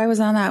respect that I was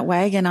on that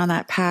wagon, on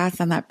that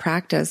path, on that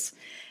practice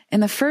in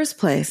the first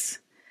place.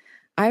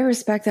 I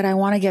respect that I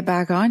want to get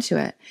back onto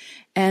it.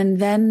 And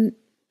then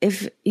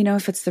if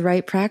it's the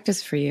right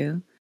practice for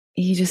you,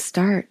 you just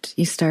start.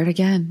 You start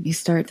again. You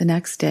start the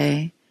next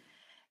day.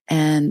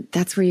 And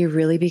that's where you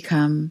really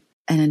become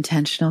an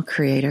intentional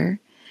creator.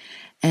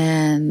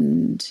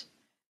 And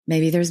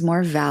maybe there's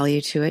more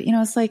value to it.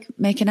 It's like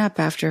making up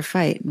after a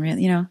fight,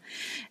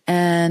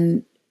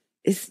 and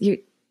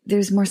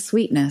there's more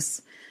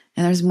sweetness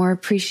and there's more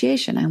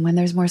appreciation. And when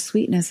there's more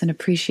sweetness and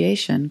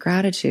appreciation,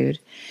 gratitude,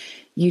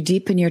 you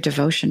deepen your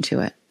devotion to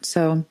it.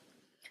 So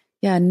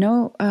yeah,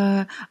 no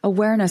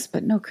awareness,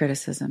 but no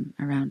criticism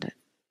around it.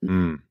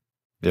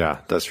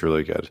 Yeah, that's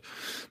really good.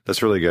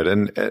 That's really good.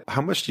 And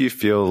how much do you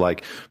feel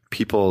like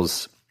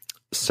people's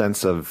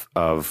sense of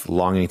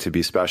longing to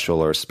be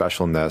special or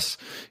specialness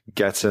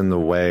gets in the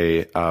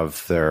way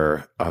of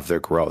their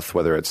growth,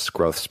 whether it's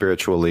growth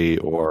spiritually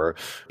or,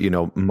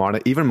 even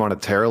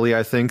monetarily?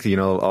 I think,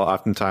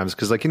 oftentimes,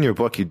 because like in your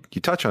book, you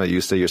touch on it,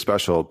 you say you're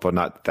special, but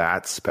not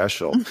that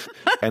special.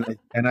 and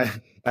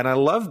I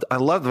loved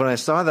when I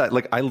saw that.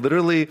 Like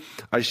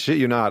I shit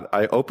you not,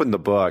 I opened the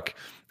book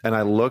and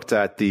I looked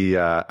at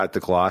the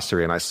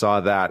glossary and I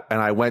saw that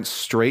and I went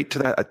straight to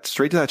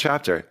that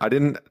chapter. I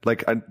didn't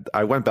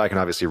I went back and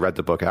obviously read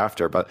the book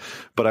after, but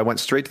I went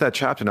straight to that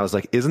chapter and I was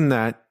like, isn't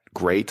that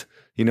great?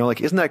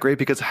 Isn't that great?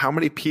 Because how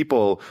many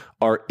people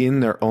are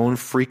in their own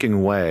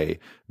freaking way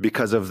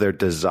because of their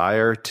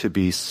desire to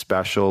be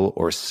special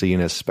or seen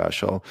as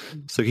special?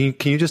 So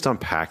can you just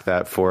unpack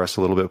that for us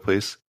a little bit,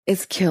 please?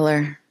 It's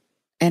killer.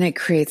 And it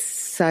creates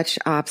such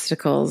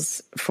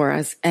obstacles for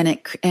us. And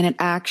it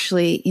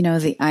actually,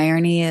 the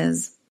irony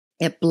is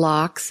it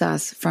blocks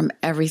us from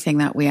everything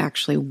that we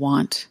actually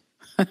want.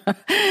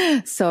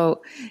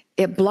 So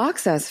it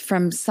blocks us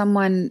from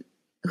someone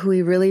who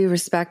we really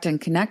respect and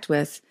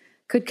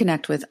could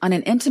connect with on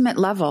an intimate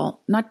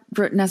level, not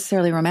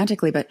necessarily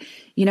romantically, but,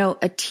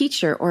 a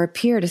teacher or a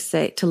peer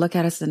to look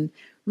at us and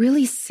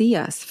really see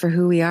us for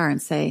who we are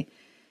and say,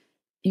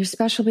 you're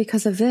special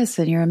because of this,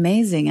 and you're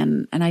amazing,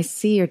 and I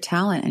see your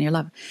talent and your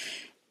love.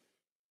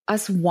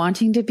 Us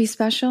wanting to be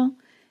special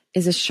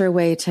is a sure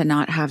way to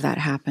not have that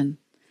happen.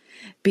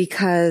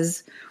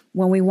 Because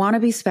when we want to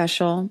be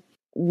special,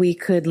 we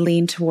could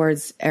lean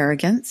towards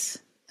arrogance,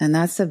 and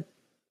that's a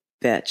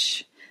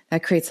bitch.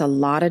 That creates a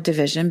lot of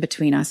division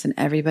between us and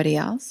everybody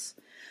else.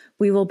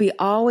 We will be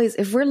always,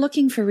 if we're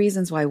looking for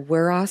reasons why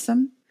we're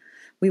awesome,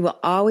 we will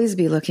always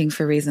be looking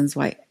for reasons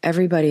why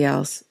everybody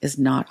else is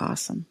not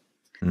awesome.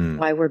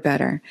 Why we're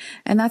better.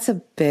 And that's a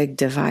big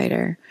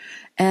divider.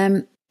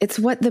 And it's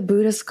what the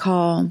Buddhists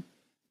call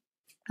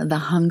the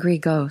hungry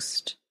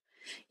ghost.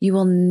 You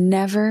will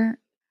never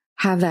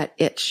have that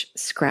itch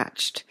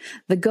scratched.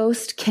 The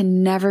ghost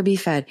can never be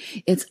fed.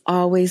 It's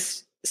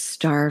always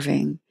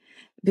starving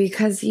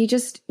because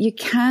you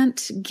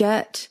can't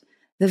get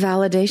the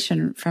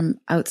validation from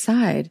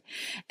outside.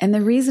 And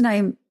the reason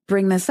I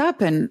bring this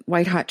up in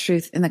White Hot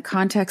Truth in the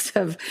context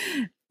of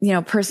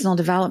personal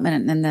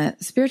development and the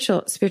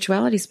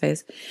spirituality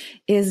space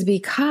is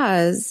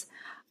because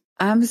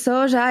I'm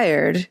so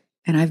tired,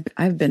 and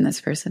I've been this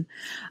person,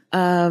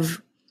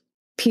 of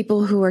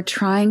people who are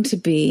trying to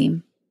be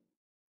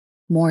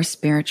more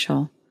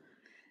spiritual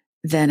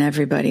than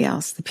everybody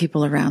else, the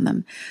people around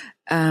them.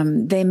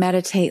 They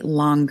meditate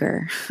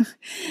longer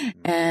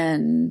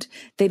and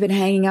they've been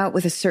hanging out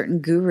with a certain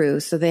guru.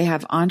 So they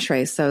have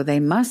entree. So they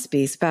must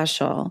be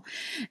special.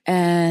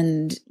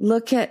 And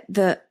look at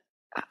the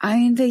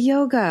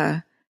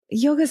yoga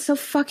is so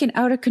fucking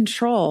out of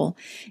control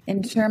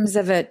in terms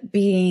of it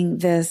being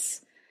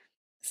this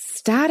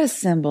status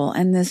symbol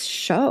and this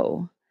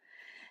show.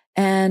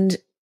 And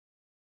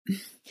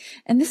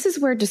this is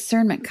where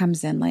discernment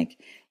comes in. Like,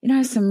 I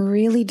have some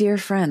really dear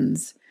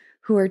friends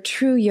who are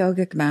true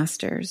yogic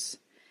masters,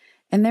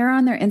 and they're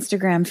on their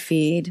Instagram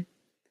feed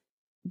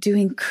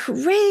doing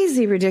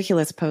crazy,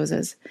 ridiculous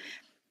poses.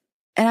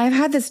 And I've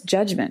had this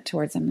judgment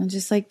towards them. I'm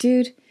just like,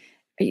 dude,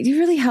 are you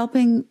really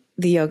helping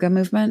the yoga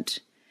movement?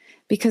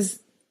 Because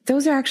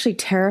those are actually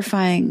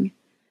terrifying,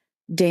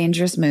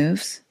 dangerous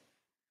moves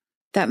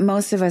that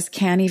most of us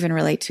can't even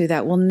relate to,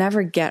 that we'll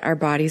never get our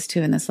bodies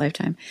to in this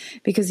lifetime,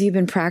 because you've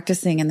been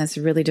practicing in this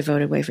really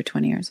devoted way for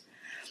 20 years.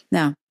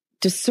 Now,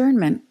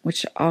 discernment,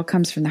 which all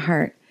comes from the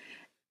heart.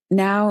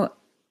 Now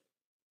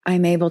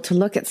I'm able to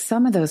look at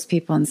some of those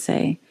people and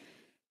say,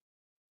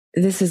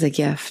 this is a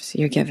gift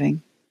you're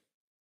giving.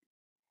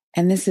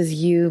 And this is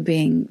you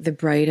being the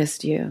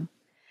brightest you.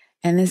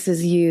 And this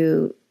is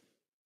you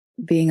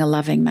being a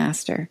loving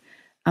master.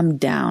 I'm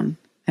down.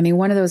 I mean,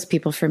 one of those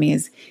people for me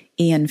is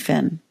Ian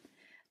Finn.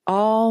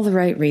 All the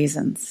right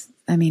reasons.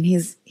 I mean,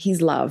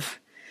 he's love.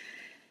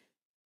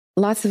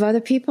 Lots of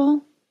other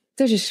people,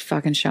 they're just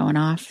fucking showing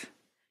off.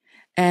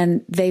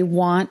 And they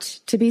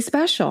want to be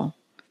special.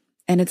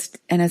 And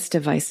it's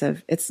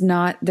divisive. There's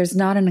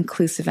not an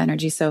inclusive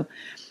energy. So,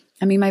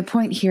 I mean, my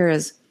point here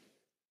is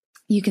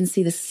you can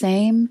see the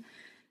same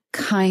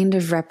kind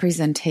of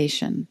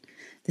representation,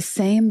 the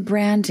same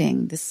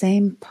branding, the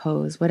same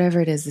pose,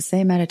 whatever it is, the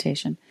same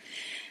meditation.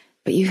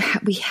 But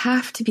we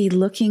have to be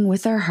looking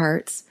with our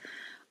hearts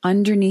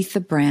underneath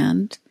the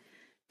brand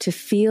to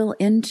feel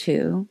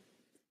into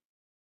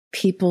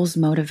people's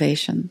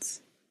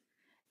motivations.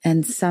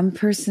 And some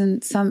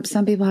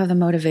people have the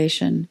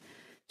motivation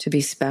to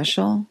be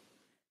special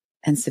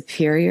and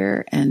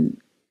superior and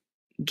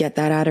get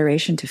that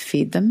adoration to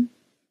feed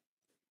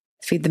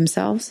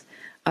themselves.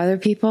 Other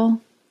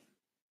people,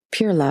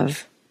 pure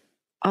love,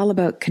 all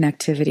about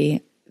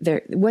connectivity.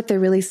 What they're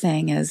really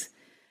saying is,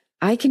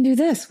 I can do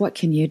this. What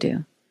can you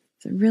do?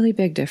 It's a really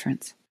big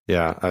difference.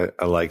 Yeah,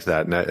 I like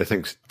that. And I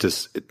think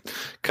just it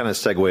kind of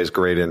segues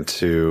great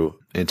into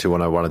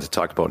what I wanted to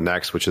talk about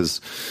next, which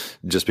is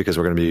just because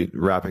we're going to be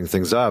wrapping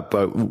things up.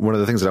 But one of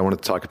the things that I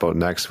wanted to talk about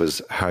next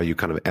was how you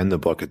kind of end the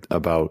book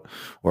about,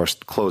 or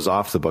close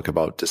off the book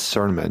about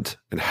discernment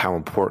and how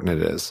important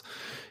it is.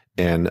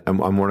 And I'm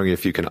wondering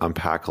if you can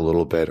unpack a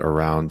little bit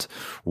around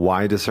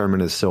why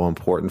discernment is so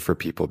important for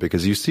people,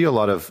 because you see a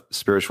lot of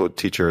spiritual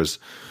teachers,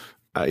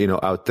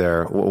 out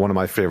there. One of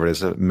my favorite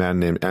is a man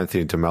named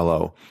Anthony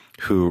DeMello,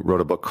 who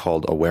wrote a book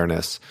called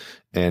Awareness.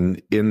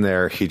 And in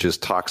there, he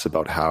just talks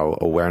about how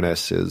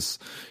awareness is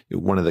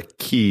one of the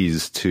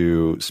keys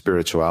to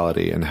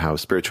spirituality, and how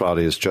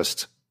spirituality is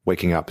just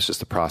waking up. It's just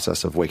the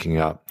process of waking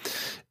up.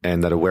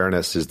 And that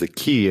awareness is the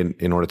key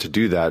in order to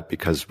do that,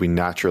 because we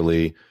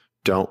naturally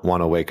don't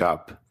want to wake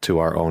up to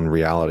our own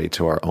reality,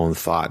 to our own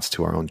thoughts,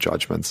 to our own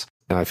judgments.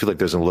 And I feel like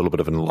there's a little bit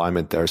of an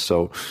alignment there.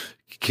 So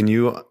can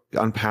you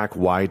unpack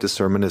why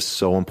discernment is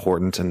so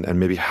important, and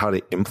maybe how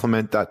to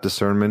implement that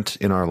discernment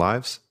in our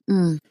lives?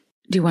 Do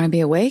you want to be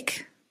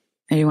awake,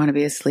 or do you want to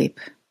be asleep?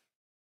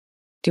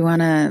 Do you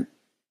want to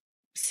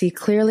see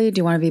clearly? Do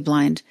you want to be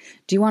blind?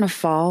 Do you want to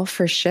fall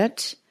for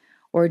shit,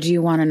 or do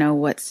you want to know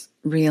what's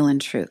real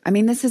and true? I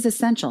mean, this is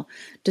essential.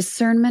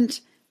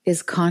 Discernment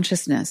is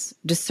consciousness.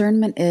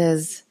 Discernment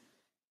is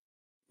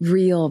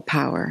real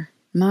power,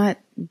 not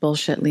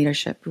bullshit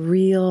leadership,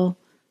 real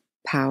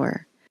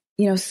power.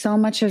 So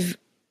much of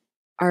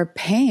our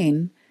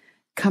pain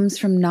comes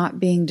from not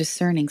being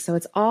discerning. So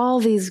it's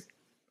all these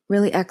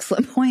really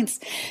excellent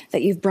points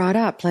that you've brought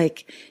up.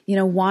 Like,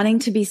 wanting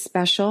to be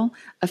special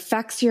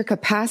affects your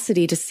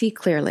capacity to see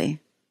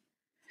clearly.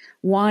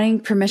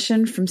 Wanting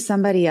permission from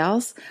somebody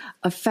else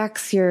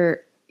affects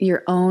your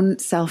own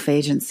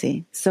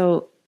self-agency.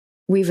 So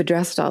we've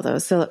addressed all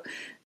those. So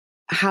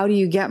how do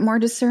you get more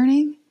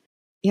discerning?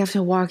 You have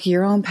to walk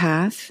your own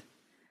path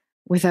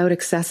without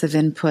excessive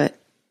input,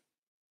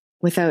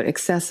 without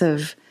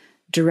excessive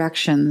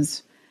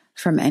directions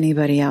from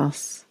anybody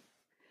else.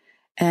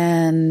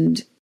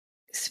 And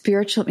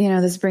spiritual,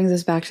 this brings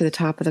us back to the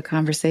top of the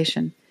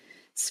conversation.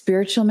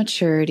 Spiritual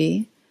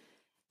maturity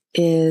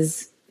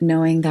is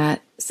knowing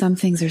that some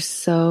things are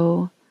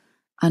so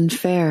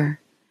unfair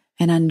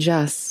and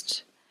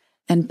unjust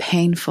and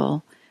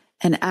painful.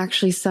 And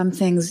actually some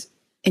things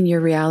in your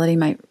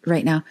reality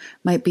right now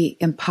might be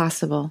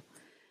impossible.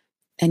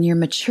 And your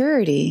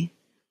maturity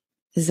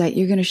is that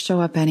you're going to show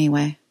up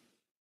anyway.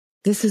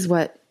 This is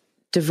what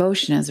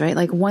devotion is, right?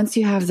 Like, once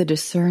you have the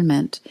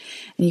discernment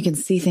and you can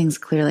see things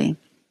clearly,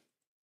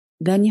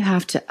 then you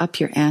have to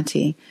up your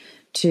ante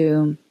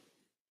to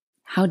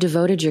how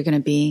devoted you're going to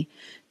be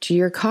to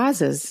your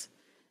causes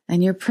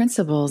and your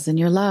principles and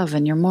your love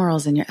and your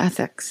morals and your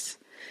ethics.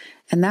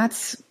 And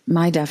that's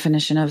my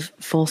definition of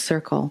full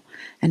circle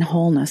and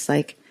wholeness.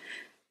 Like,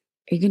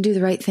 are you going to do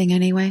the right thing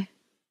anyway?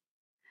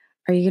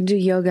 Are you going to do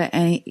yoga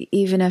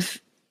even if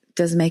it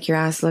doesn't make your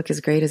ass look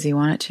as great as you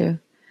want it to?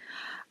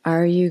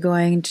 Are you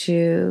going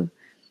to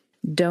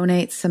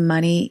donate some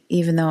money,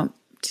 even though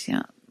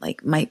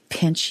it might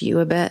pinch you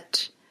a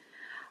bit?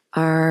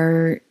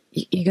 Are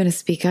you going to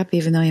speak up,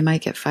 even though you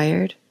might get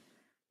fired?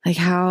 Like,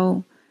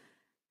 how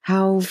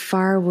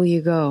far will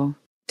you go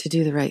to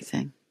do the right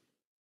thing?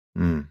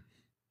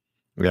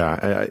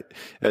 Yeah,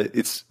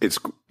 it's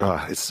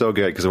so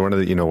good, because one of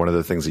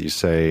the things that you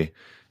say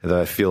that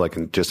I feel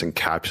like just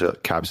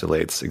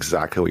encapsulates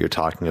exactly what you're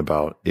talking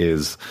about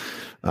is,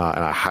 and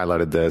I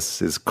highlighted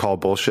this, is call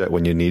bullshit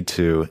when you need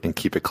to and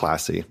keep it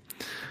classy.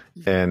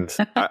 And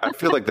I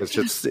feel like it's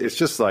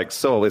just like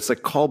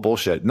call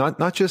bullshit,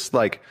 not just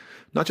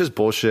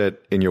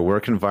bullshit in your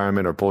work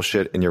environment or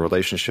bullshit in your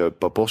relationship,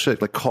 but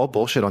bullshit, like call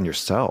bullshit on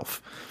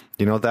yourself.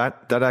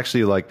 That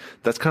actually,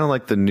 that's kind of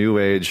like the new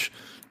age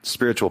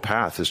spiritual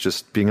path, is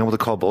just being able to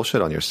call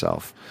bullshit on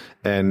yourself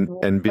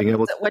and being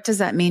able to, what does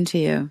that mean to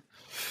you?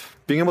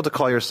 Being able to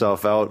call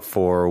yourself out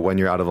for when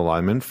you're out of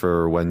alignment,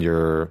 for when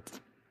you're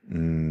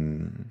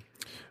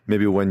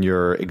maybe when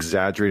you're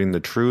exaggerating the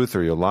truth,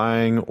 or you're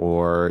lying,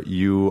 or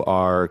you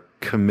are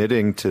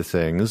committing to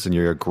things and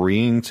you're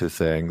agreeing to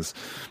things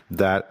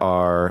that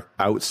are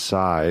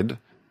outside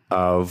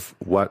of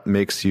what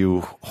makes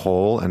you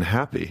whole and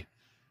happy.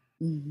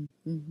 Mm-hmm.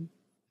 Mm-hmm.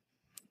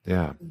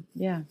 Yeah.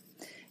 Yeah.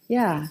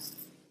 Yeah.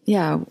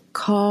 Yeah.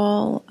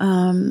 Call, I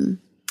don't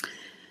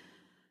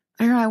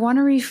know. I want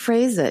to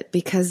rephrase it,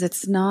 because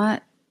it's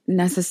not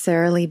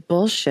necessarily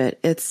bullshit.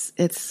 It's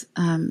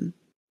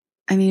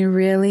I mean,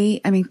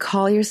 really,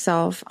 call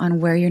yourself on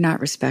where you're not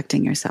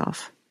respecting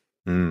yourself.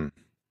 Mm.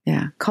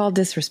 Yeah. Call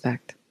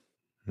disrespect.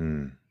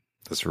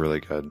 That's really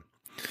good.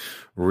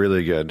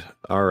 Really good.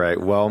 All right.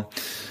 Well,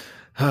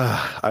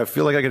 I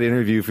feel like I could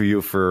interview for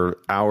you for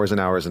hours and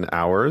hours and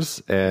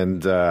hours,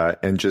 and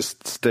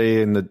just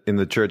stay in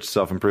the church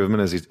self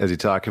improvement as you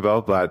talk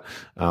about. But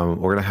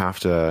we're gonna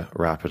have to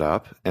wrap it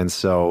up. And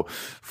so,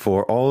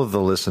 for all of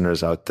the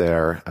listeners out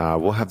there,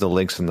 we'll have the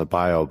links in the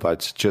bio.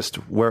 But just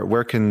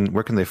where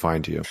can they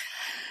find you?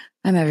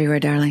 I'm everywhere,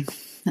 darling.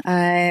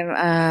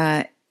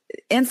 I'm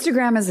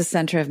Instagram is the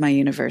center of my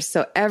universe.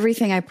 So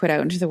everything I put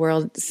out into the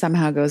world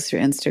somehow goes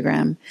through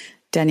Instagram.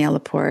 Danielle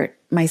LaPorte,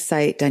 my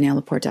site,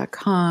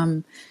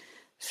 daniellelaporte.com,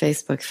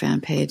 Facebook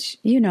fan page.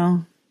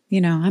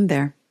 I'm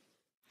there.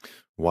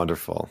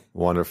 Wonderful.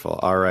 Wonderful.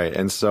 All right.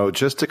 And so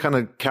just to kind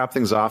of cap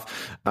things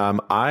off,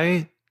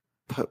 I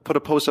put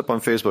a post up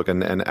on Facebook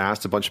and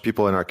asked a bunch of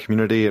people in our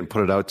community and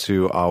put it out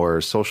to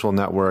our social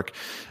network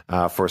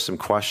for some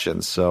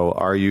questions. So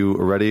are you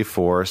ready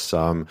for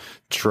some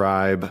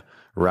tribe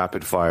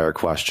rapid fire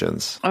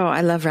questions? Oh,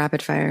 I love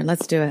rapid fire.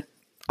 Let's do it.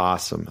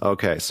 Awesome.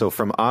 Okay. So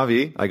from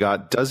Avi, I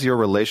got, does your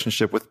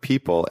relationship with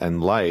people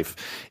and life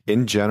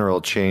in general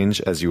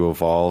change as you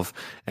evolve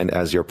and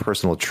as your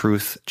personal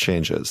truth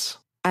changes?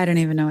 I don't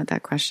even know what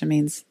that question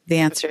means. The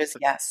answer is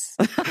yes.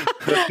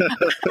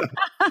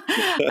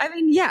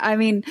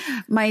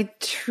 My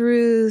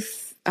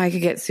truth, I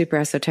could get super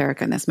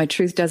esoteric on this. My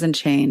truth doesn't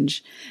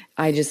change.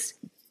 I just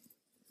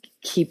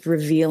keep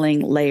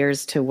revealing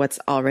layers to what's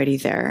already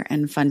there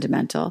and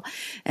fundamental.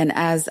 And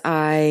as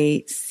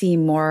I see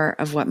more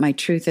of what my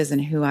truth is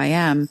and who I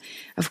am,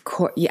 of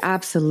course, yeah,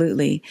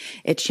 absolutely,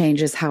 it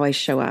changes how I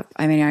show up.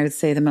 I mean, I would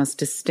say the most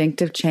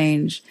distinctive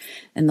change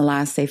in the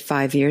last, say,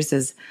 5 years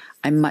is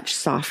I'm much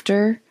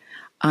softer.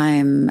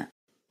 I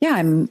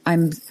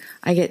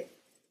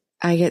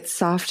get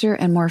softer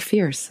and more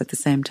fierce at the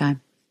same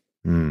time.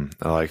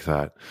 I like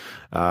that.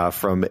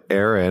 From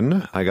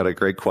Aaron, I got a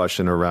great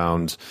question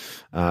around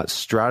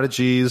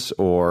strategies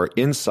or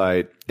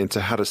insight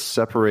into how to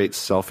separate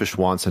selfish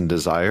wants and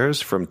desires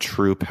from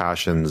true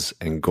passions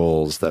and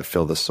goals that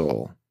fill the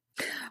soul.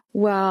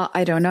 Well,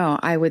 I don't know.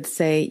 I would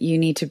say you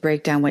need to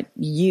break down what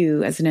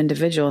you as an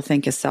individual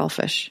think is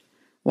selfish.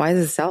 Why is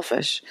it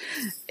selfish?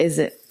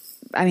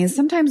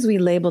 Sometimes we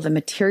label the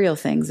material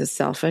things as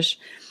selfish,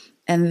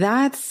 and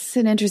that's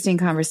an interesting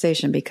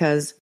conversation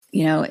because,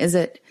 is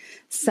it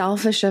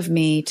selfish of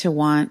me to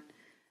want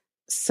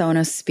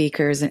Sonos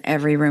speakers in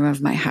every room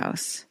of my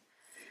house?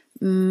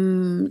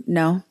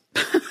 No.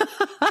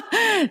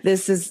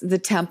 This is the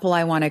temple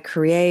I want to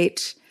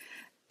create.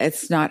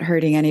 It's not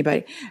hurting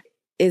anybody.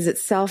 Is it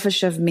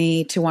selfish of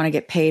me to want to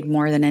get paid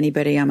more than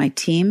anybody on my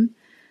team?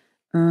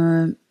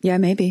 Yeah,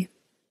 maybe.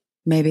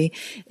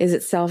 Is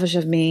it selfish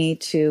of me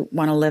to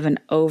want to live an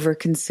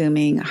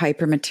over-consuming,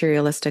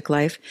 hyper-materialistic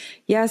life?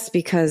 Yes,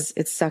 because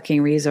it's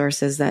sucking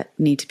resources that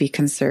need to be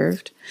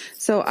conserved.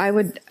 So I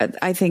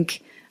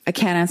think I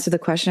can't answer the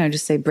question. I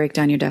just say break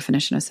down your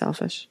definition of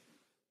selfish.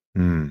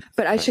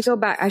 But I should go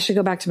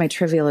back to my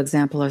trivial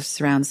example of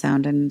surround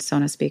sound and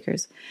Sonos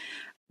speakers.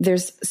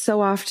 There's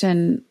so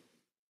often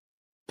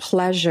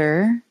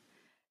pleasure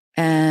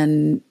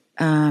and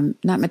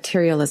not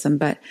materialism,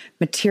 but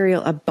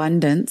material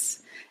abundance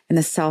in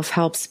the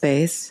self-help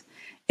space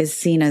is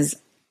seen as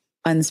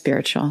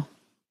unspiritual.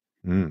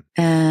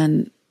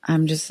 And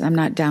I'm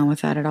not down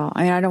with that at all.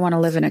 I mean, I don't want to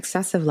live an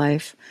excessive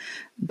life,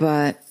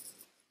 but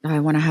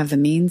I want to have the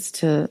means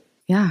to,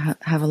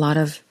 have a lot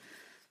of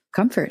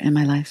comfort in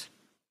my life.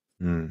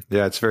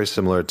 Yeah, it's very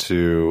similar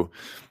to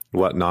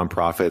what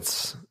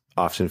nonprofits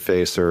often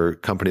face or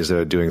companies that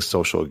are doing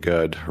social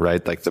good,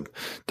 right? Like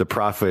the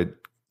profit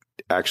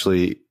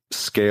actually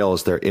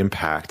scales their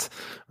impact,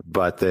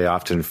 but they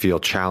often feel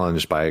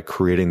challenged by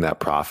creating that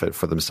profit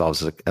for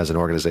themselves as an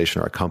organization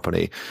or a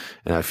company.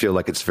 And I feel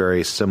like it's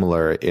very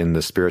similar in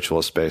the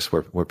spiritual space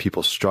where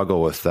people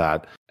struggle with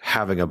that,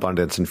 having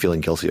abundance and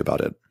feeling guilty about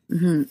it.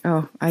 Mm-hmm.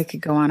 Oh, I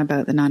could go on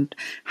about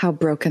how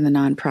broken the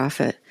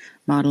nonprofit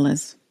model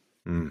is.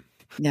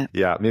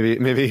 Yeah.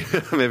 Maybe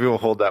we'll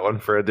hold that one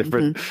for a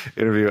different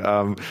interview.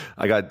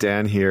 I got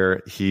Dan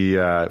here. He,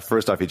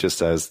 first off, he just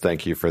says,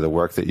 thank you for the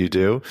work that you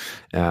do.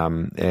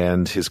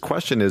 And his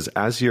question is,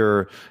 as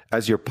your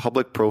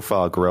public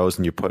profile grows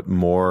and you put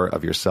more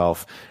of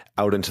yourself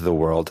out into the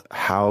world,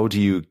 how do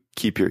you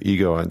keep your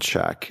ego in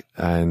check?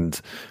 And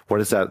what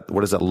does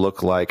that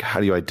look like? How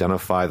do you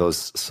identify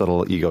those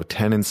subtle ego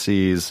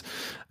tendencies?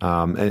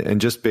 And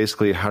just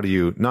basically, how do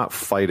you not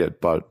fight it,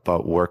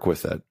 but work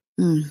with it?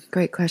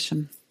 Great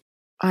question.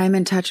 I'm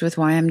in touch with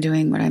why I'm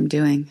doing what I'm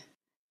doing.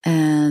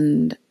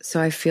 And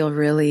so I feel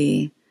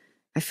devoted.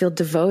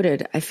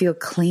 I feel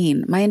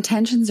clean. My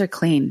intentions are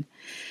clean.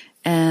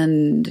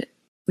 And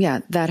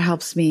that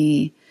helps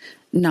me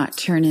not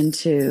turn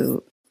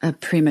into a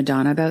prima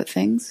donna about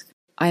things.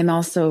 I'm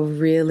also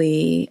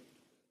really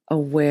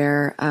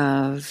aware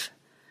of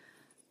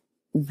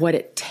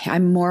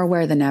I'm more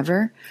aware than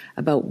ever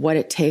about what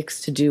it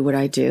takes to do what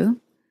I do.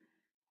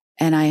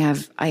 And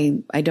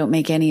I don't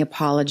make any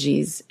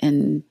apologies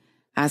in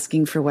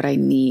asking for what I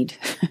need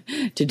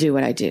to do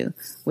what I do,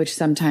 which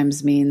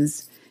sometimes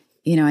means,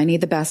 I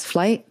need the best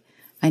flight.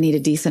 I need a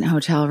decent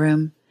hotel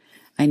room.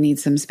 I need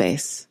some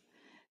space.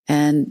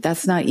 And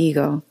that's not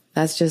ego.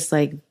 That's just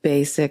like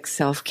basic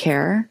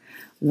self-care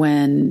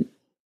when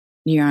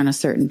you're on a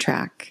certain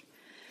track.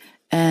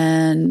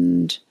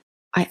 And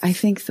I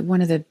think that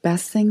one of the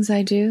best things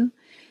I do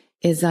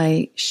is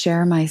I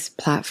share my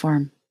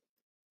platform.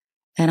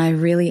 And I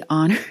really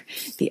honor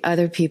the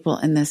other people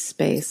in this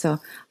space. So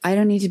I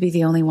don't need to be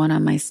the only one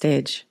on my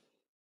stage.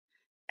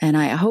 And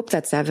I hope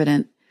that's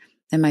evident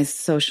in my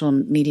social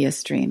media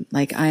stream.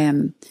 Like, I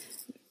am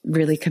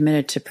really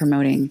committed to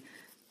promoting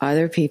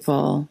other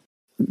people,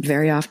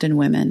 very often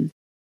women,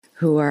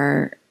 who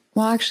are,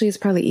 well, actually it's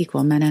probably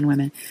equal, men and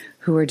women,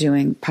 who are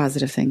doing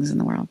positive things in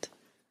the world.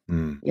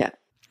 Yeah.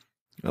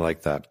 I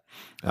like that.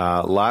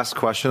 Last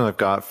question I've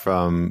got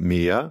from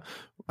Mia.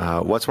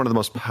 What's one of the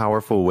most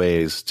powerful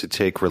ways to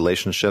take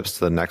relationships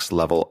to the next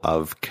level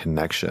of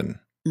connection?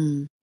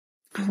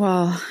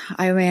 Well,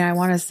 I mean, I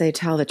want to say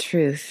tell the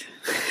truth,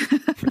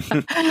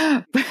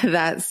 but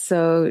that's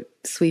so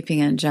sweeping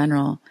in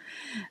general.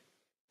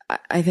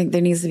 I think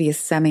there needs to be a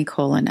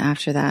semicolon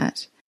after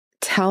that.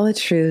 Tell the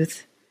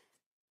truth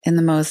in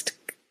the most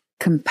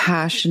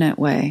compassionate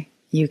way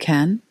you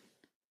can,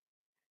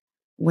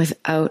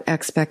 without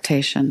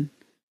expectation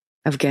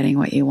of getting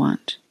what you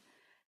want.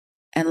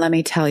 And let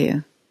me tell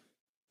you,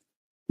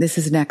 this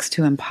is next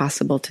to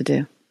impossible to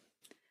do,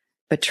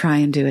 but try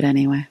and do it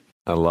anyway.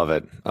 I love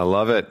it. I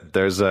love it.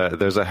 There's a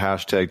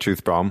hashtag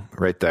truth bomb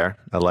right there.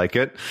 I like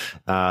it.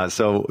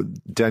 So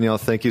Danielle,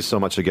 thank you so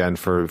much again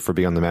for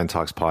being on the Man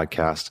Talks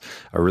podcast.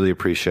 I really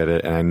appreciate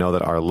it. And I know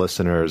that our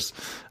listeners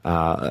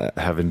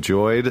have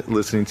enjoyed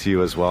listening to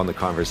you as well in the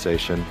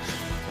conversation.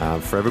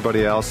 For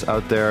everybody else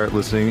out there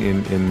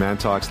listening in Man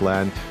Talks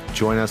land,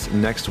 join us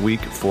next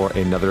week for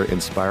another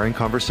inspiring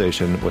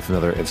conversation with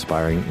another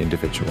inspiring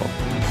individual.